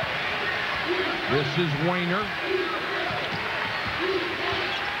 This is Weiner.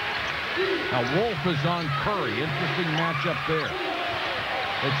 Now Wolf is on Currie. Interesting matchup there.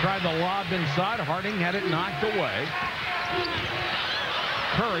 They tried the lob inside. Harding had it knocked away.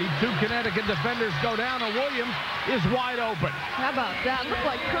 Currie, 2 Connecticut defenders go down, and Williams is wide open. How about that? Looked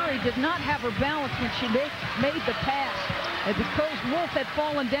like Currie did not have her balance when she made the pass. And because Wolf had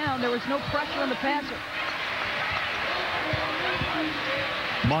fallen down, there was no pressure on the passer.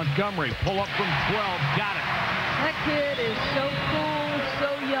 Montgomery, pull up from 12, got it. That kid is so cool,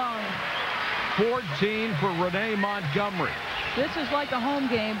 so young. 14 for Renee Montgomery. This is like a home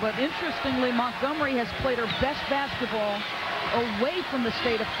game, but interestingly, Montgomery has played her best basketball away from the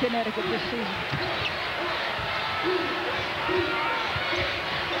state of Connecticut this season.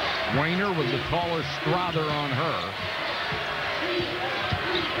 Weiner with the taller Strother on her.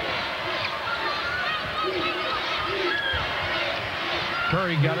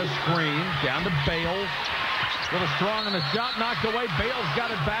 Currie got a screen down to Bales. A little strong on the shot, knocked away. Bales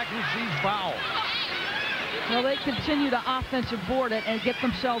got it back, and she's fouled. Well, they continue to offensive board it and get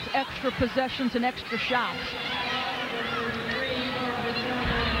themselves extra possessions and extra shots.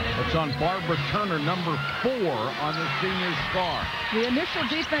 It's on Barbara Turner, number 4 on the senior star. The initial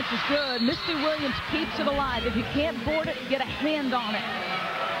defense is good. Misty Williams keeps it alive. If you can't board it, get a hand on it.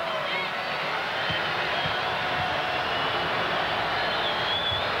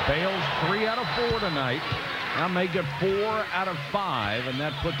 Bales 3 out of 4 tonight. Now make it 4 out of 5, and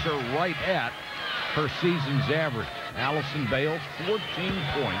that puts her right at her season's average. Alison Bales, 14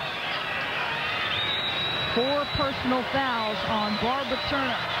 points. 4 personal fouls on Barbara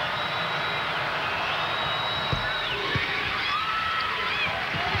Turner.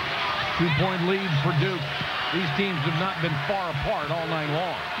 Two-point lead for Duke. These teams have not been far apart all night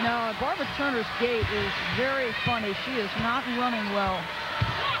long. No, Barbara Turner's gait is very funny. She is not running well.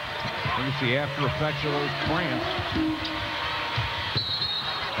 You can see after effects of those cramps.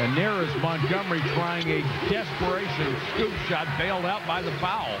 And there is Montgomery trying a desperation scoop shot, bailed out by the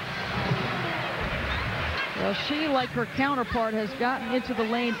foul. Well, she, like her counterpart, has gotten into the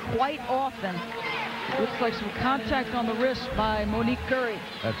lane quite often. Looks like some contact on the wrist by Monique Currie.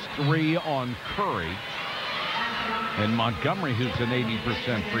 That's 3 on Currie. And Montgomery, who's an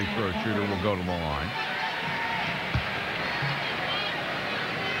 80% free throw shooter, will go to the line.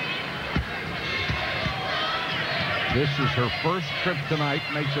 This is her first trip tonight.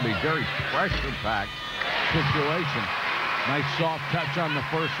 Makes it a very pressure-packed situation. Nice soft touch on the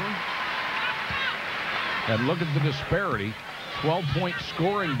first one. And look at the disparity. 12-point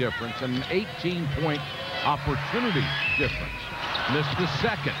scoring difference and an 18-point opportunity difference. Missed the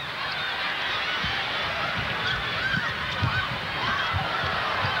second.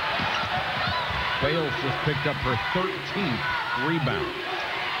 Bales just picked up her 13th rebound.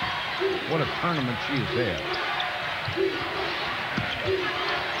 What a tournament she has had.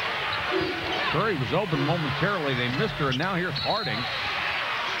 Currie was open momentarily. They missed her, and now here's Harding.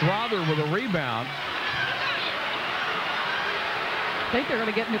 Strother with a rebound. I think they're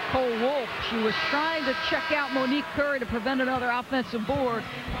going to get Nicole Wolf. She was trying to check out Monique Currie to prevent another offensive board.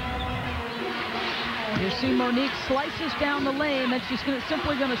 You see Monique slices down the lane, then she's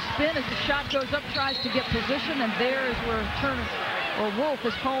simply going to spin as the shot goes up, tries to get position, and there is where Turner or Wolf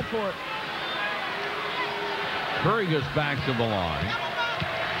is called for it. Currie goes back to the line.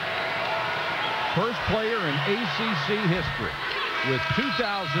 First player in ACC history with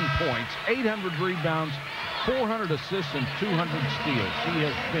 2,000 points, 800 rebounds, 400 assists, and 200 steals. She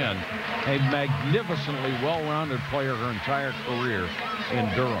has been a magnificently well-rounded player her entire career in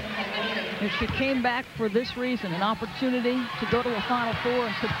Durham. And she came back for this reason, an opportunity to go to a Final Four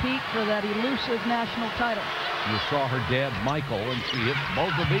and compete for that elusive national title. You saw her dad, Michael, and she hit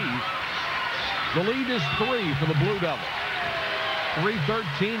both of these. The lead is 3 for the Blue Devils.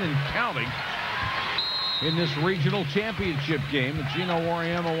 3:13 and counting in this regional championship game that Gino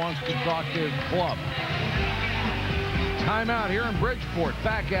Auriemma wants to talk to his club. timeout here in Bridgeport.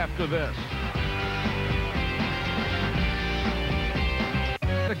 Back after this.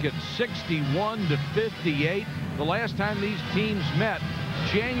 Connecticut 61-58. The last time these teams met,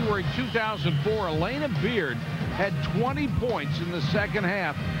 January 2004, Elena Beard had 20 points in the second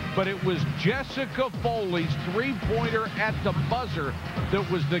half, but it was Jessica Foley's three-pointer at the buzzer that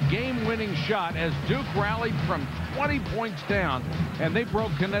was the game-winning shot as Duke rallied from 20 points down, and they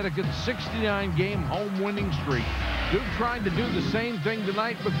broke Connecticut's 69-game home-winning streak. Duke trying to do the same thing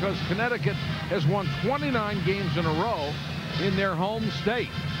tonight because Connecticut has won 29 games in a row in their home state.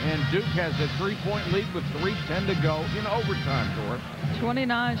 And Duke has a three-point lead with 3:10 to go in overtime, Doris.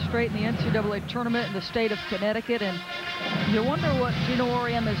 29 straight in the NCAA tournament in the state of Connecticut. And you wonder what Gino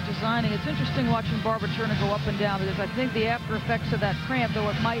Oriem is designing. It's interesting watching Barbara Turner go up and down because I think the after effects of that cramp, though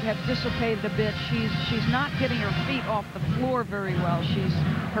it might have dissipated a bit, she's not getting her feet off the floor very well.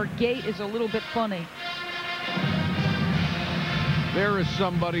 Her gait is a little bit funny. There is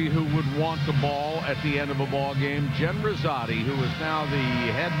somebody who would want the ball at the end of a ball game. Jen Rosati, who is now the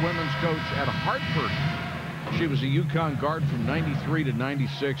head women's coach at Hartford. She was a UConn guard from 93 to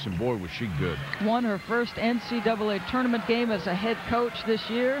 96, and boy, was she good. Won her first NCAA tournament game as a head coach this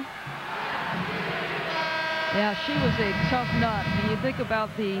year. Yeah, she was a tough nut. When you think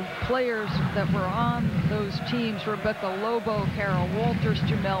about the players that were on those teams, Rebecca Lobo, Carol Walters,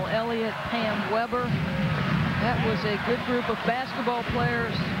 Jamel Elliott, Pam Weber. That was a good group of basketball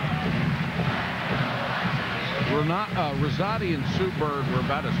players. Rosati and Sue Bird were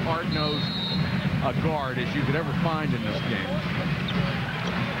about as hard-nosed a guard as you could ever find in this game.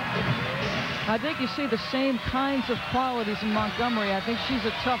 I think you see the same kinds of qualities in Montgomery. I think she's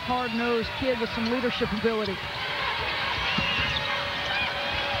a tough, hard-nosed kid with some leadership ability.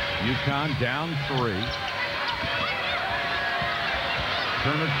 UConn down 3.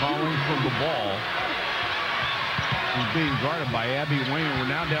 Turner calling for the ball. He's being guarded by Abby Wayne. We're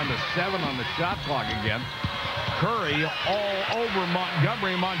now down to 7 on the shot clock again. Currie all over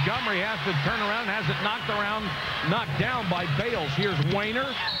Montgomery. Montgomery has to turn around, has it knocked down by Bales. Here's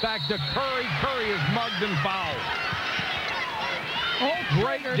Wayner, back to Currie. Currie is mugged and fouled.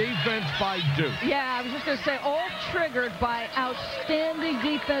 Great defense by Duke. Yeah, I was just going to say, all triggered by outstanding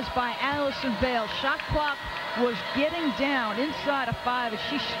defense by Alison Bales. Shot clock was getting down inside of 5 as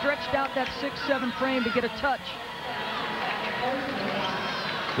she stretched out that 6-7 frame to get a touch.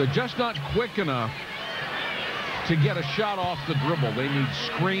 They're just not quick enough to get a shot off the dribble. They need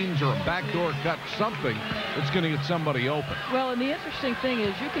screens or a backdoor cut, something that's going to get somebody open. Well, and the interesting thing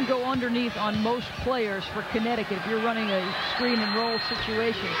is you can go underneath on most players for Connecticut if you're running a screen and roll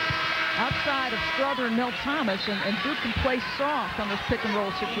situation. Outside of Strother and Mel Thomas, and Duke can play soft on those pick and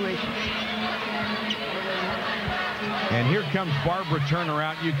roll situations. And here comes Barbara Turner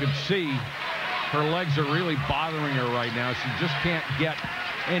out. You can see her legs are really bothering her right now. She just can't get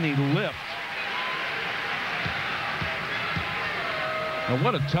any lift. And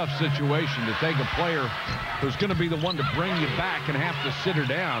what a tough situation to take a player who's going to be the one to bring you back and have to sit her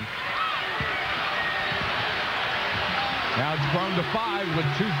down. Now it's grown to 5 with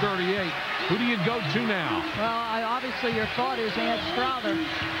 2:38. Who do you go to now? Well, obviously your thought is Aunt Strother.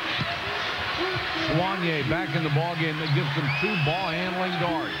 Soigné back in the ballgame. That gives them 2 ball-handling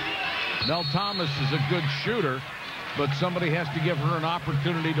guards. Mel Thomas is a good shooter, but somebody has to give her an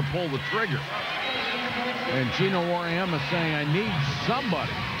opportunity to pull the trigger. And Gino Oriem is saying, I need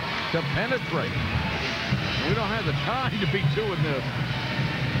somebody to penetrate. We don't have the time to be doing this.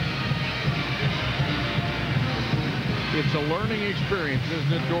 It's a learning experience,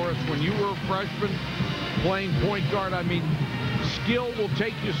 isn't it, Doris? When you were a freshman playing point guard, I mean, skill will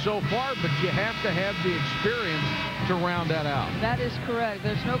take you so far, but you have to have the experience to round that out. That is correct.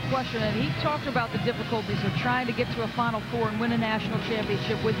 There's no question. And he talked about the difficulties of trying to get to a Final Four and win a national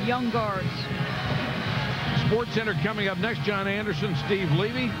championship with young guards. Sports Center coming up next. John Anderson, Steve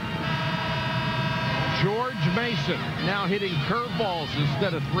Levy. George Mason now hitting curveballs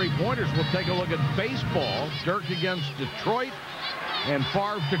instead of three-pointers. We'll take a look at baseball. Dirk against Detroit. And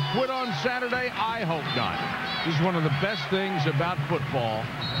Favre to quit on Saturday? I hope not. This is one of the best things about football.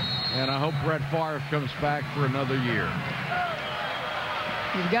 And I hope Brett Favre comes back for another year.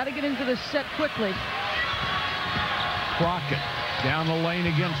 You've got to get into this set quickly. Crockett down the lane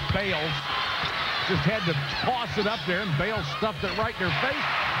against Bales. Just had to toss it up there, and Bales stuffed it right in her face.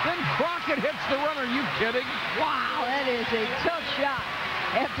 Then Crockett hits the runner. Are you kidding? Wow, that is a tough shot.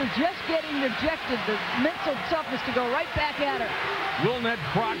 After just getting rejected, the mental toughness to go right back at her. Wilnette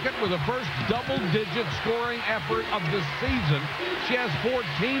Crockett with the first double-digit scoring effort of the season. She has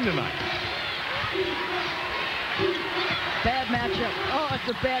 14 tonight. Bad matchup. Oh, it's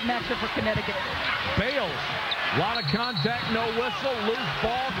a bad matchup for Connecticut. Bales, a lot of contact, no whistle, loose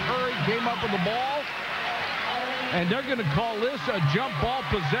ball. Currie came up with the ball. And they're going to call this a jump ball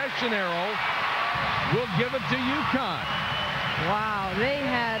possession arrow. We'll give it to UConn. Wow, they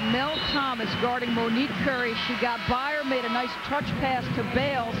had Mel Thomas guarding Monique Currie. She got by her, made a nice touch pass to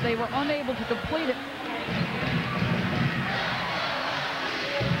Bales. They were unable to complete it.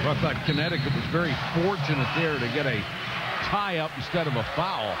 I thought Connecticut was very fortunate there to get a tie-up instead of a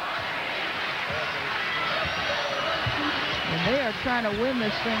foul. And they are trying to win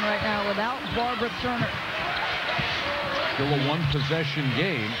this thing right now without Barbara Turner. Still a one-possession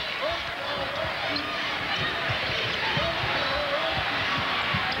game.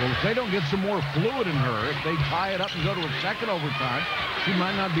 Well, if they don't get some more fluid in her, if they tie it up and go to a second overtime, she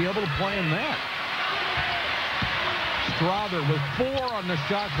might not be able to play in that. Strother with 4 on the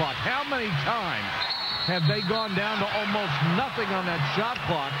shot clock. How many times have they gone down to almost nothing on that shot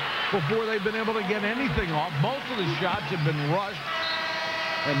clock before they've been able to get anything off? Most of the shots have been rushed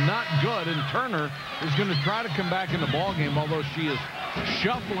and not good, and Turner is going to try to come back in the ballgame, although she is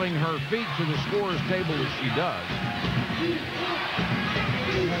shuffling her feet to the scorer's table as she does.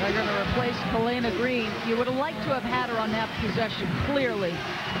 And they're going to replace Helena Green. You would have liked to have had her on that possession, clearly,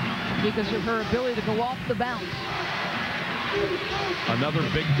 because of her ability to go off the bounce. Another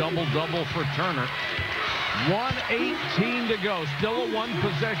big double-double for Turner. 1:18 to go. Still a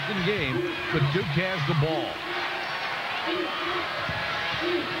one-possession game, but Duke has the ball.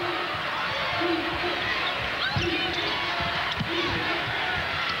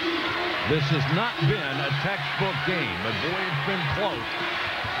 This has not been a textbook game, but boy, it's been close.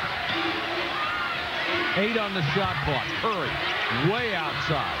 8 on the shot clock. Currie way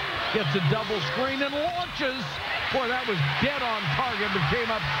outside. Gets a double screen and launches. Boy, that was dead on target, but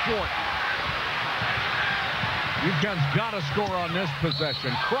came up short. UConn's got to score on this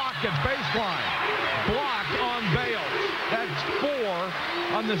possession. Crockett baseline. Block on Bales. That's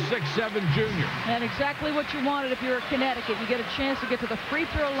 4 on the 6'7" junior. And exactly what you wanted if you're at Connecticut. You get a chance to get to the free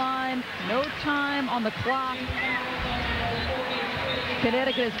throw line. No time on the clock.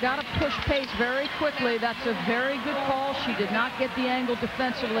 Connecticut has got to push pace very quickly. That's a very good call. She did not get the angle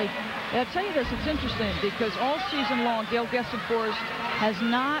defensively. I'll tell you this, it's interesting because all season long, Gail Gessenfors has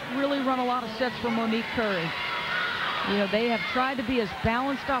not really run a lot of sets for Monique Currie. You know, they have tried to be as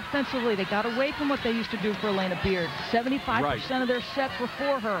balanced offensively. They got away from what they used to do for Elena Beard. 75% of their sets were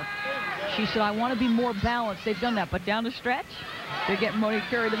for her. She said, I want to be more balanced. They've done that, but down the stretch, they're getting Monique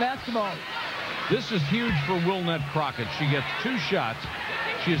Currie the basketball. This is huge for Wilnette Crockett. She gets 2 shots.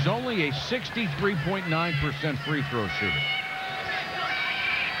 She is only a 63.9% free throw shooter.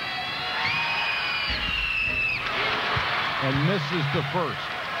 And misses the first.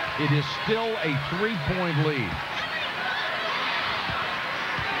 It is still a 3-point lead.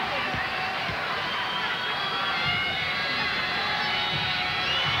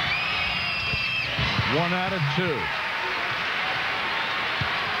 One out of 2.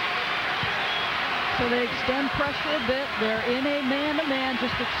 So they extend pressure a bit. They're in a man-to-man,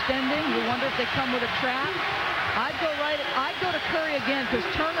 just extending. You wonder if they come with a trap. I'd go to Currie again because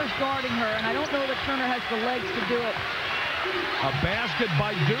Turner's guarding her, and I don't know that Turner has the legs to do it. A basket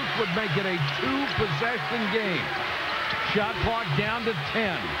by Duke would make it a 2-possession game. Shot clock down to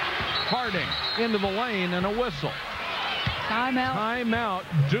 10. Harding into the lane and a whistle. Timeout. Timeout,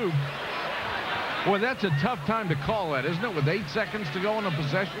 Duke. Boy, that's a tough time to call that, isn't it, with 8 seconds to go on a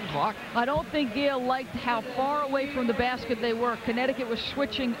possession clock? I don't think Gail liked how far away from the basket they were. Connecticut was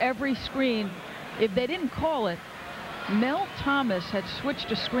switching every screen. If they didn't call it, Mel Thomas had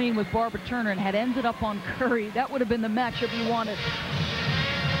switched a screen with Barbara Turner and had ended up on Currie. That would have been the matchup you wanted.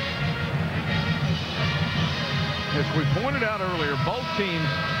 As we pointed out earlier, both teams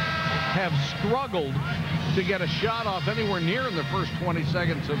have struggled to get a shot off anywhere near in the first 20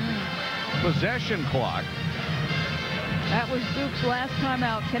 seconds of possession clock. That was Duke's last time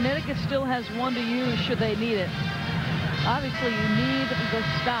out. Connecticut still has 1 to use should they need it. Obviously, you need the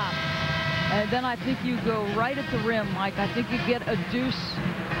stop. And then I think you go right at the rim, Mike. I think you get a deuce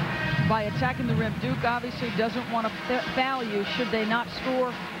by attacking the rim. Duke obviously doesn't want to foul you should they not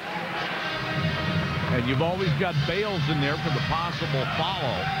score. And you've always got Bales in there for the possible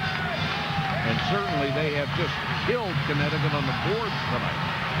follow. And certainly they have just killed Connecticut on the boards tonight.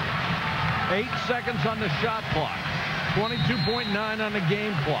 8 seconds on the shot clock. 22.9 on the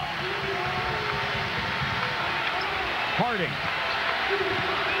game clock. Harding.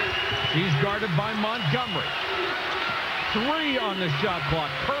 She's guarded by Montgomery. 3 on the shot clock.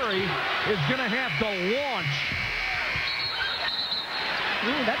 Currie is going to have to launch.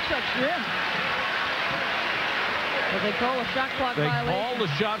 Ooh, that touched rim. Well, they call a shot clock violation. They call the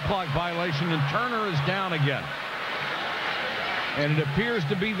shot clock violation, and Turner is down again. And it appears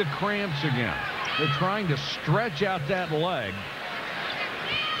to be the cramps again. They're trying to stretch out that leg.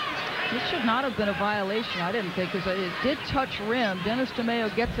 This should not have been a violation, I didn't think, because it did touch rim. Dennis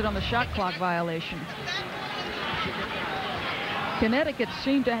DeMeo gets it on the shot clock violation. Connecticut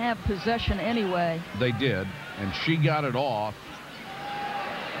seemed to have possession anyway. They did, and she got it off.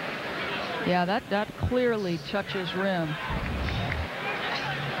 Yeah, that clearly touches rim.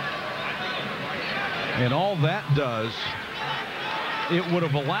 And all that does, it would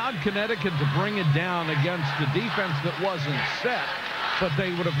have allowed Connecticut to bring it down against a defense that wasn't set, but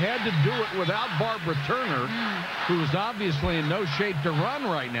they would have had to do it without Barbara Turner, who is obviously in no shape to run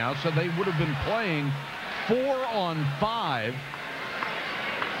right now, so they would have been playing 4-on-5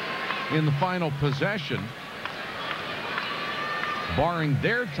 in the final possession, barring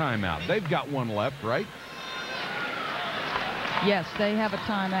their timeout. They've got one left, right? Yes, they have a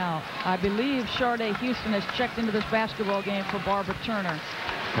timeout. I believe Sharday Houston has checked into this basketball game for Barbara Turner.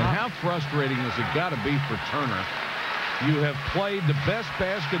 And how frustrating has it got to be for Turner? You have played the best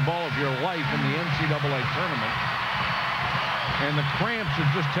basketball of your life in the NCAA tournament, and the cramps are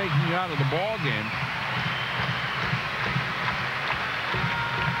just taking you out of the ball game.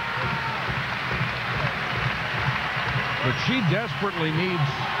 But she desperately needs,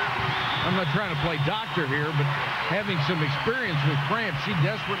 I'm not trying to play doctor here, but having some experience with cramps, she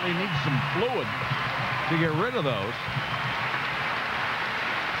desperately needs some fluid to get rid of those.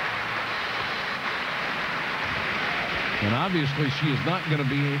 And obviously she is not going to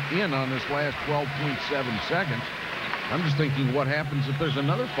be in on this last 12.7 seconds. I'm just thinking what happens if there's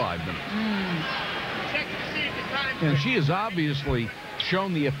another 5 minutes. And she has obviously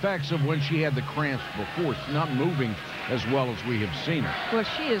shown the effects of when she had the cramps before. She's not moving as well as we have seen her. Well,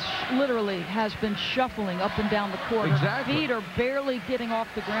 she is literally has been shuffling up and down the court. Exactly. Her feet are barely getting off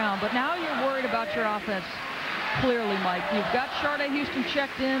the ground. But now you're worried about your offense. Clearly, Mike. You've got Sharday Houston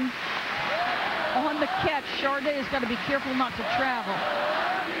checked in. On the catch, Sharday has got to be careful not to travel.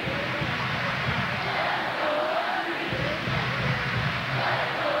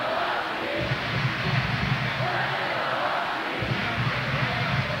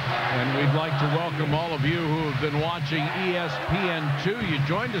 And we'd like to welcome all of you who have been watching ESPN2. You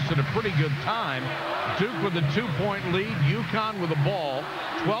joined us at a pretty good time. Duke with a 2-point lead, UConn with the ball.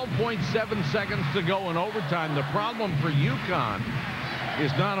 12.7 seconds to go in overtime. The problem for UConn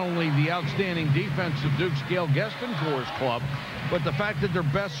is not only the outstanding defense of Duke's Gail Gestenfor's club, but the fact that their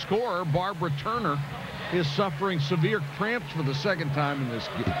best scorer, Barbara Turner, is suffering severe cramps for the second time in this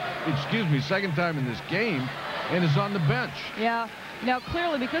game, and is on the bench. Yeah. Now,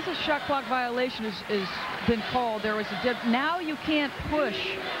 clearly, because the shot clock violation has been called, there was a dip. Now you can't push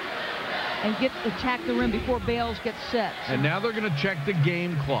and attack the rim before Bales gets set. And now they're going to check the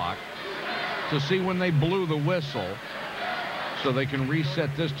game clock to see when they blew the whistle, so they can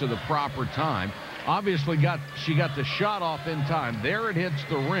reset this to the proper time. Obviously, she got the shot off in time. There it hits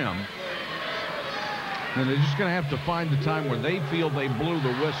the rim. And they're just going to have to find the time where they feel they blew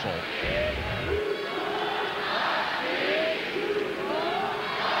the whistle.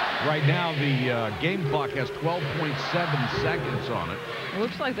 Right now, the game clock has 12.7 seconds on it. It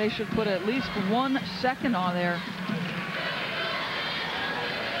looks like they should put at least 1 second on there.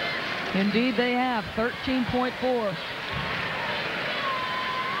 Indeed, they have 13.4.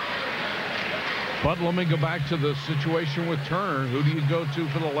 But let me go back to the situation with Turner. Who do you go to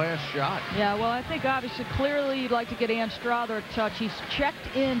for the last shot? Yeah, well, I think obviously clearly you'd like to get Ann Strother a touch. He's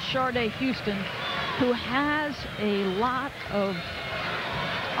checked in Sharday Houston, who has a lot of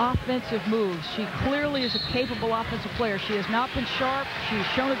offensive moves. She clearly is a capable offensive player. She has not been sharp. She's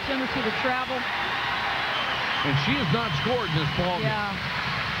shown a tendency to travel. And she has not scored in this ball game. Yeah.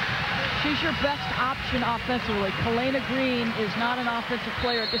 She's your best option offensively. Kalena Green is not an offensive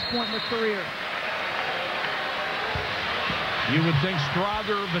player at this point in her career. You would think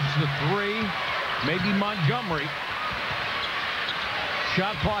Strother, if it's the 3, maybe Montgomery.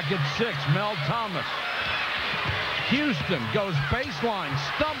 Shot clock at 6. Mel Thomas. Houston goes baseline,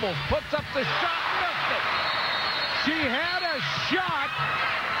 stumbles, puts up the shot, missed it. She had a shot.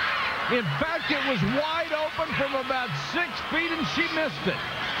 In fact, it was wide open from about 6 feet, and she missed it.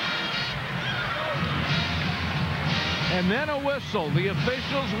 And then a whistle. The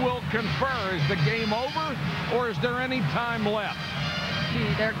officials will confer. Is the game over, or is there any time left?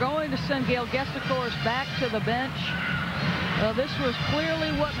 They're going to send Gail Gestenfor's back to the bench. This was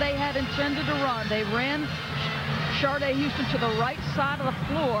clearly what they had intended to run. They ran Sharday Houston to the right side of the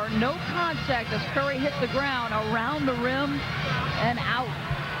floor. No contact as Currie hit the ground around the rim and out.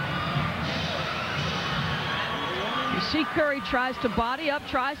 You see Currie tries to body up,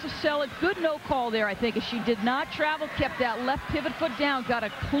 tries to sell it. Good no call there, I think, as she did not travel, kept that left pivot foot down, got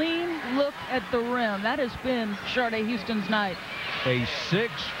a clean look at the rim. That has been Sharday Houston's night. A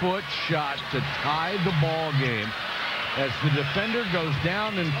 6-foot shot to tie the ball game as the defender goes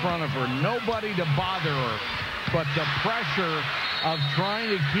down in front of her. Nobody to bother her, but the pressure of trying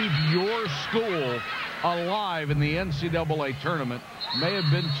to keep your school alive in the NCAA tournament may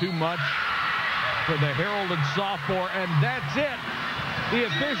have been too much for the heralded sophomore, and that's it. The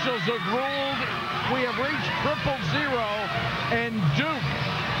officials have ruled we have reached 0-0, and Duke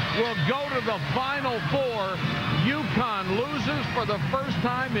will go to the Final Four. UConn loses for the first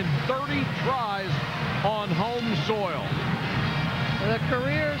time in 30 tries on home soil. The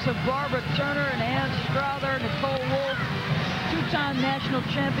careers of Barbara Turner and Ann Strother, Nicole Wolf, two-time national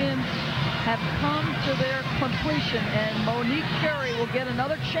champions, have come to their completion, and Monique Currie will get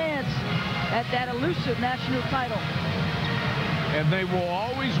another chance at that elusive national title. And they will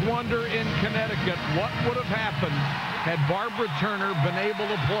always wonder in Connecticut what would have happened had Barbara Turner been able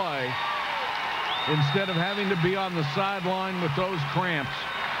to play instead of having to be on the sideline with those cramps.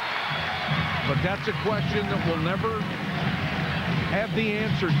 But that's a question that we'll never have the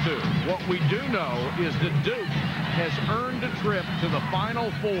answer to. What we do know is that Duke has earned a trip to the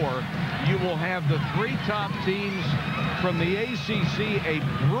Final Four. You will have the 3 top teams from the ACC, a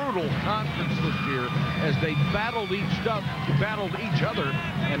brutal conference this year as they battled each other,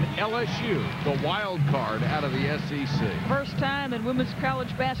 and LSU, the wild card out of the SEC. First time in women's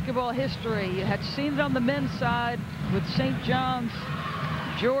college basketball history. You had seen it on the men's side with St. John's,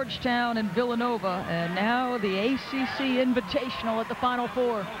 Georgetown, and Villanova, and now the ACC Invitational at the Final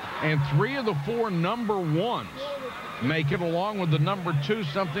Four. And 3 of the 4 number 1s make it, along with the number 2,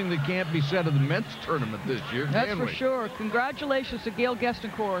 something that can't be said of the men's tournament this year. That's for sure. Congratulations to Gail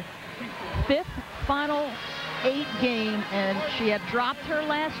Gestencourt. 5th Final 8 game, and she had dropped her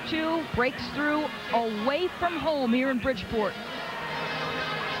last 2, breaks through away from home here in Bridgeport.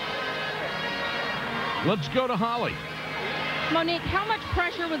 Let's go to Holly. Monique, how much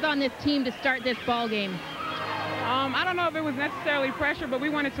pressure was on this team to start this ball game? I don't know if it was necessarily pressure, but we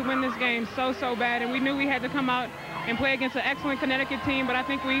wanted to win this game so bad, and we knew we had to come out and play against an excellent Connecticut team, but I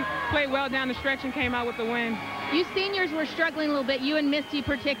think we played well down the stretch and came out with the win. You seniors were struggling a little bit, you and Misty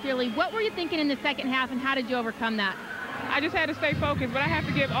particularly. What were you thinking in the second half, and how did you overcome that? I just had to stay focused, but I have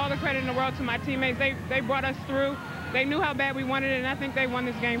to give all the credit in the world to my teammates. They brought us through. They knew how bad we wanted it, and I think they won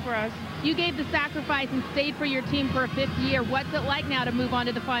this game for us. You gave the sacrifice and stayed for your team for a 5th year. What's it like now to move on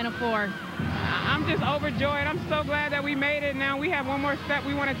to the Final Four? I'm just overjoyed. I'm so glad that we made it. Now we have one more step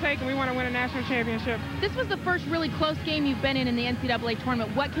we want to take, and we want to win a national championship. This was the first really close game you've been in the NCAA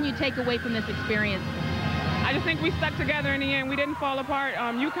tournament. What can you take away from this experience? I just think we stuck together in the end. We didn't fall apart.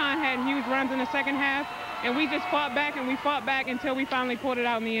 UConn had huge runs in the second half, and we just fought back, and we fought back until we finally pulled it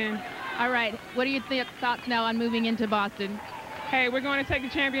out in the end. All right. What are your thoughts now on moving into Boston? Hey, we're going to take the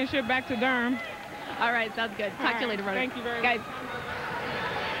championship back to Durham. All right. Sounds good. Talk to you later, brother. Thank you very much. Guys.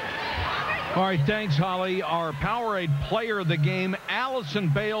 All right, thanks, Holly. Our Powerade player of the game, Alison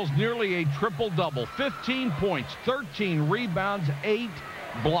Bales, nearly a triple-double. 15 points, 13 rebounds, 8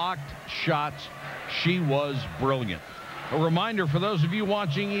 blocked shots. She was brilliant. A reminder for those of you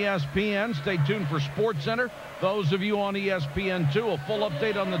watching ESPN, stay tuned for SportsCenter. Those of you on ESPN2, a full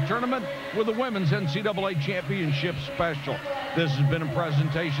update on the tournament with the Women's NCAA Championship Special. This has been a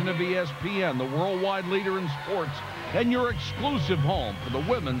presentation of ESPN, the worldwide leader in sports, and your exclusive home for the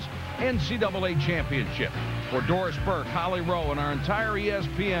Women's NCAA Championship. For Doris, Burke, Holly Rowe, and our entire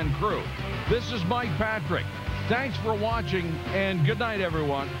ESPN crew, this is Mike Patrick. Thanks for watching, and good night,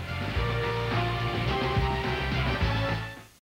 everyone.